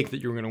your take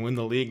that you were going to win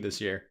the league this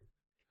year.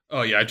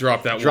 Oh, yeah, I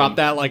dropped that one. Dropped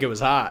that like it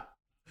was hot.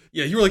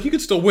 Yeah, you were like, you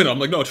could still win. I'm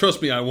like, no,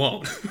 trust me, I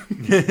won't.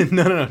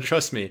 No,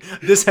 trust me.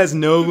 This has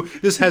no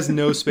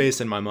space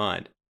in my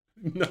mind.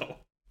 No.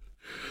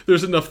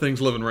 There's enough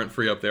things living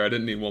rent-free up there. I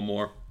didn't need one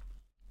more.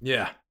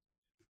 Yeah.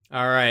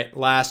 All right,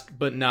 last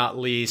but not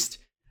least,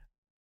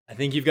 I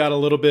think you've got a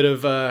little bit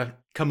of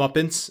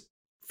comeuppance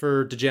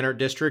for Degenerate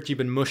District. You've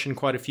been mushing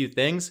quite a few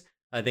things.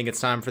 I think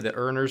it's time for the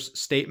earners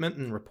statement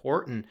and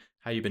report and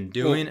how you've been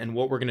doing and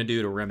what we're going to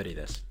do to remedy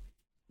this.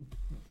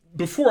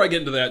 Before I get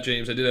into that,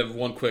 James, I did have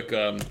one quick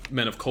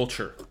Men of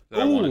Culture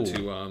that I wanted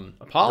to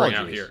bring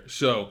out here.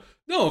 So,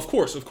 no, of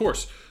course.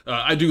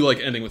 I do like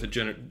ending with a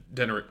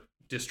Degenerate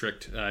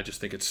District. I just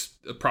think it's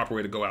a proper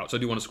way to go out. So I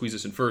do want to squeeze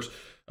this in first.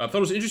 I thought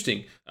it was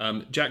interesting.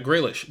 Jack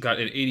Grealish got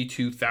an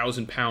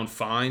 £82,000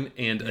 fine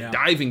and a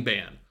diving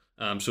ban.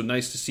 So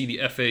nice to see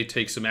the FA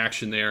take some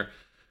action there.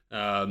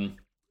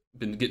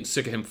 Been getting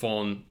sick of him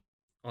falling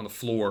on the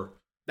floor.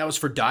 That was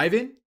for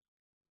diving?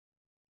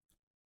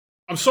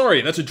 I'm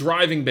sorry, that's a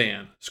driving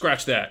ban.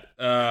 Scratch that.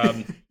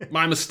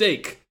 My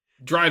mistake.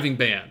 Driving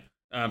ban.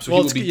 So he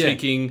will be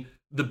taking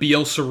the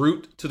Bielsa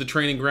route to the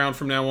training ground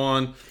from now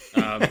on.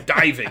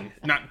 Driving,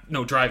 not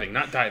diving.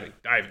 Diving.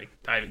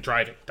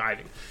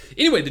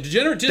 Anyway, the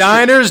Degenerate District.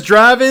 Diners,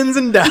 drive-ins,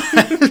 and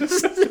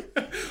dives.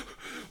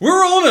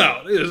 We're all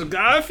out. There's a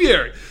Guy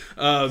Fieri.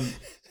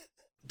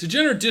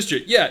 Degenerate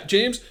District. Yeah,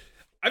 James,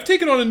 I've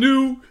taken on a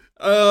new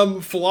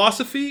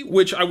philosophy,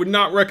 which I would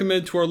not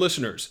recommend to our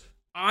listeners.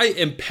 I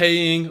am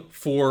paying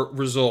for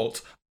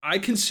results. I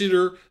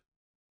consider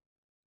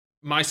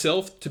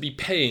myself to be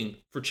paying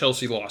for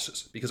Chelsea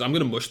losses because I'm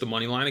going to mush the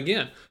money line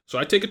again. So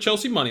I take a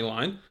Chelsea money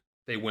line.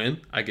 They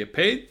win, I get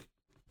paid.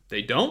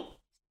 They don't.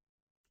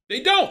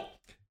 They don't.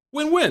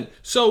 Win-win.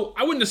 So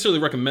I wouldn't necessarily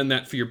recommend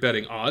that for your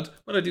betting odds,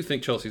 but I do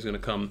think Chelsea's going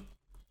to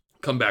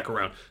come back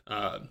around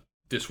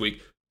this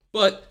week.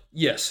 But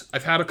yes,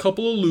 I've had a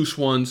couple of loose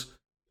ones.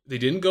 They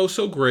didn't go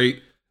so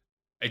great.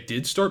 I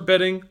did start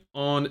betting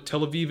on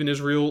Tel Aviv and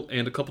Israel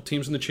and a couple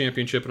teams in the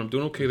championship, and I'm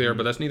doing okay there,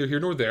 but that's neither here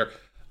nor there.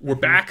 We're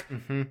back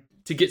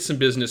to get some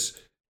business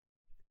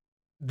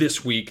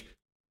this week.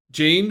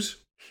 James?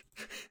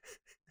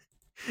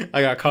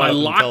 I got caught up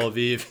in Tel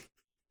Aviv.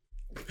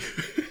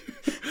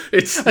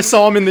 I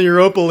saw them in the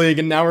Europa League,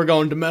 and now we're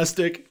going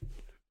domestic.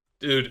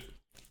 Dude,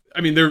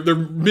 I mean, they're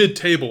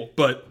mid-table,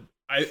 but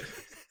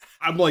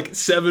I'm like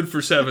 7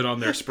 for 7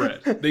 on their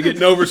spread. They get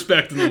no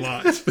respect in the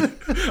lines.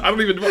 I don't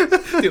even,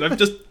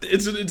 dude.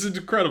 It's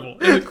incredible.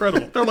 It's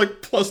incredible. They're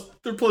like plus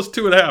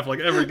 2.5 like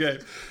every game.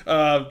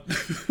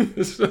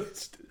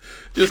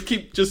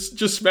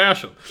 Just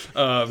smash them.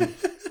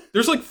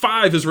 There's like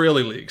 5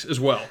 Israeli leagues as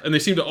well, and they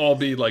seem to all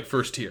be like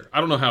first tier. I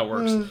don't know how it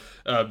works,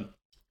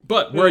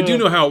 but where I do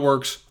know how it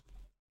works,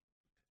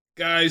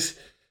 guys,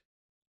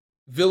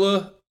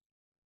 Villa,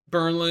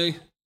 Burnley,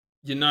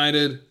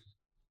 United,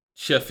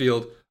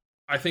 Sheffield.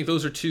 I think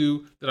those are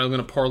 2 that I'm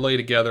going to parlay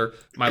together.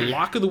 My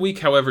lock of the week,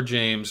 however,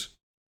 James,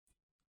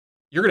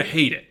 you're going to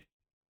hate it.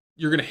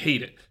 You're going to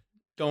hate it.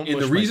 Don't and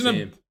push the reason my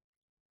team.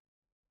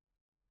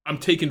 I'm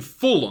taking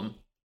Fulham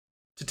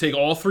to take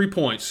all 3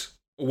 points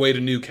away to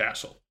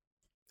Newcastle.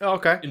 Oh,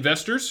 okay.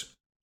 Investors,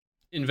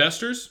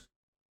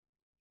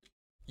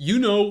 you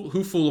know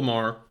who Fulham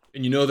are,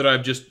 and you know that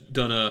I've just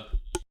done a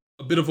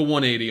bit of a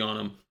 180 on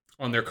them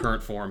on their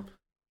current form.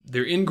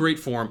 They're in great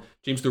form.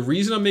 James, the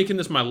reason I'm making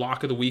this my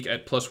lock of the week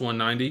at plus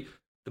 190,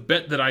 the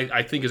bet that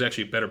I think is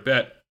actually a better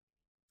bet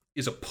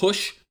is a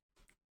push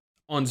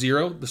on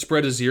 0. The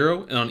spread is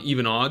 0, and on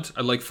even odds,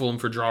 I like Fulham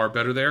for draw or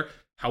better there.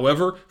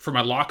 However, for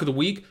my lock of the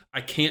week,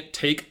 I can't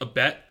take a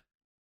bet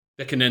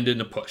that can end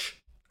in a push.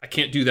 I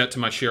can't do that to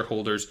my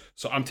shareholders,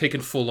 so I'm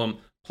taking Fulham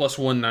plus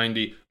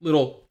 190.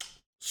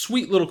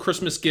 Sweet little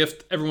Christmas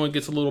gift. Everyone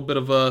gets a little bit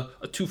of a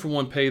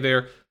 2-for-1 pay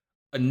there.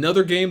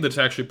 Another game that's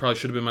actually probably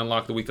should have been my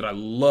lock of the week that I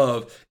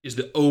love is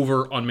the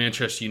over on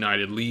Manchester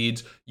United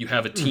Leeds. You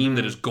have a team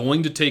that is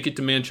going to take it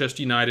to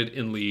Manchester United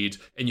in Leeds,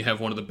 and you have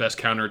one of the best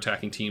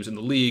counterattacking teams in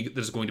the league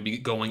that is going to be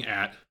going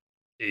at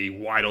a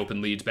wide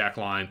open Leeds back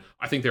line.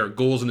 I think there are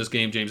goals in this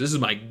game, James. This is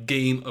my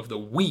game of the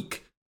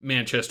week,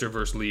 Manchester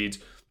versus Leeds.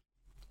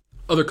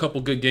 Other couple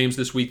good games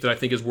this week that I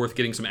think is worth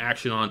getting some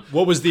action on.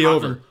 What was the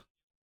over?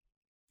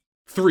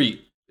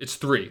 3. It's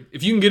 3.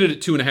 If you can get it at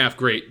 2.5,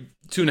 great.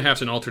 2.5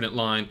 is an alternate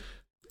line.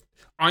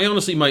 I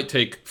honestly might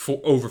take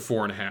over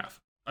 4.5.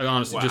 I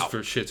honestly, just for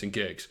shits and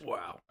gigs.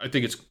 Wow. I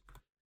think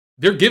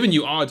they're giving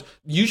you odds.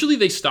 Usually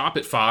they stop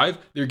at 5.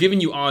 They're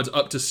giving you odds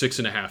up to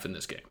 6.5 in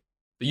this game.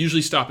 They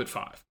usually stop at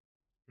 5.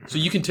 So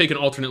you can take an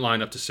alternate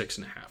line up to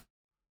 6.5.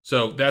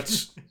 So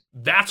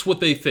that's what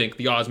they think,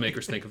 the odds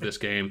makers think of this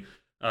game.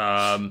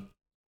 So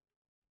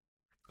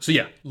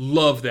yeah,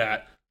 love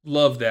that.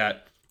 Love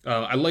that.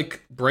 I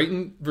like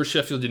Brighton versus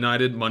Sheffield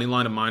United, money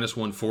line of minus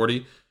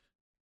 140.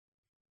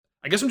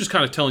 I guess I'm just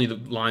kind of telling you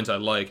the lines I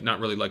like, not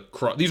really like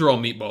these are all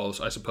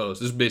meatballs, I suppose.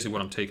 This is basically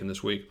what I'm taking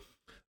this week.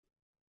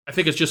 I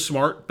think it's just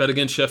smart. Bet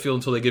against Sheffield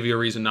until they give you a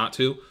reason not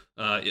to,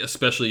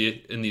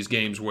 especially in these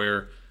games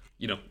where,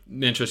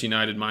 Manchester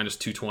United minus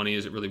 220,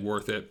 is it really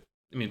worth it?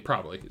 I mean,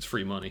 probably. It's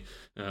free money.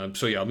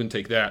 So yeah, I'm going to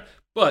take that.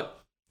 But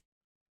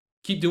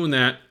keep doing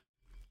that.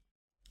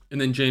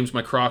 And then, James,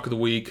 my crock of the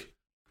week.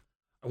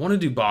 I want to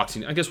do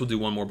boxing. I guess we'll do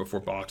one more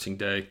before Boxing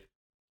Day.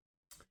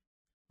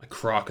 My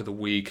crock of the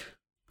week.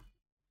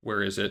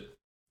 Where is it?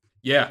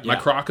 Yeah, my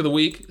crock of the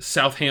week,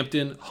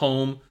 Southampton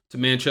home to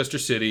Manchester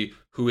City,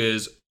 who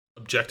is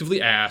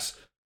objectively ass,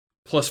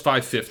 plus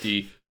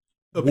 550.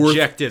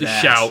 Objective worth the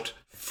ass. shout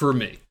for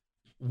me.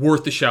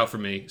 Worth the shout for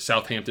me.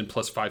 Southampton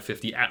plus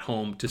 550 at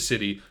home to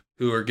City,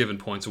 who are giving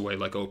points away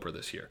like Oprah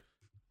this year.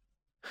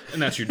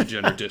 And that's your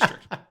degenerate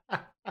district.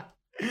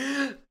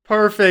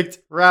 Perfect.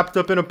 Wrapped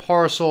up in a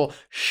parcel.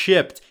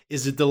 Shipped.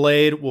 Is it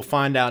delayed? We'll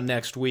find out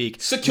next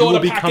week. Secure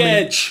the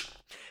package.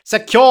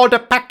 Secure the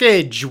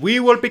package. We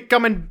will be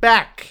coming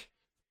back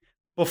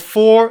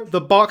before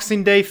the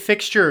Boxing Day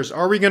fixtures.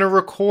 Are we going to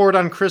record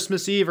on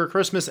Christmas Eve or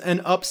Christmas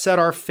and upset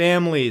our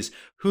families?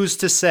 Who's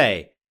to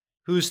say?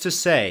 Who's to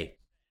say?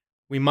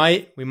 We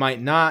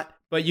might not,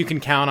 but you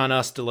can count on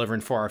us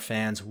delivering for our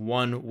fans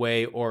one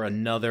way or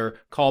another.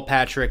 Call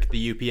Patrick,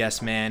 the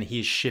UPS man.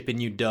 He's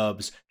shipping you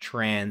dubs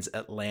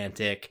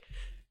transatlantic.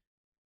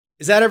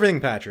 Is that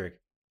everything, Patrick?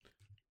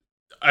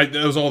 That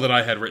was all that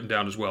I had written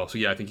down as well. So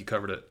yeah, I think you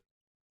covered it.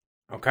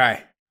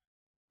 Okay.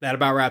 That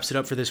about wraps it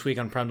up for this week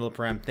on Prem de la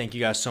Prem. Thank you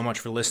guys so much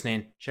for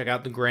listening. Check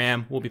out the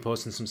gram. We'll be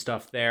posting some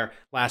stuff there.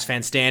 Last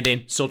Fan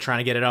Standing. Still trying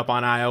to get it up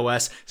on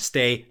iOS.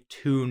 Stay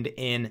tuned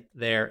in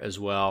there as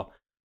well.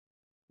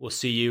 We'll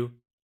see you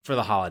for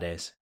the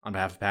holidays. On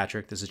behalf of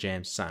Patrick, this is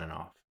James signing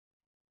off.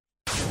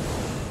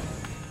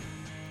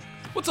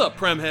 What's up,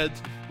 Prem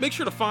heads? Make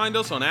sure to find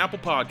us on Apple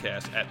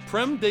Podcasts at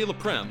Prem de la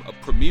Prem, a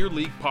Premier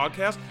League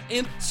podcast,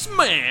 and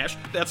smash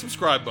that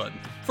subscribe button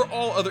for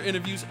all other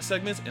interviews,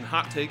 segments, and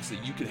hot takes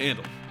that you can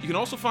handle. You can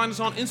also find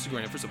us on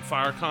Instagram for some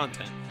fire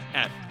content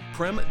at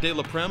Prem de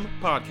la Prem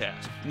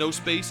Podcast. No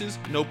spaces,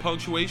 no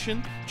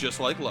punctuation, just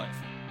like life.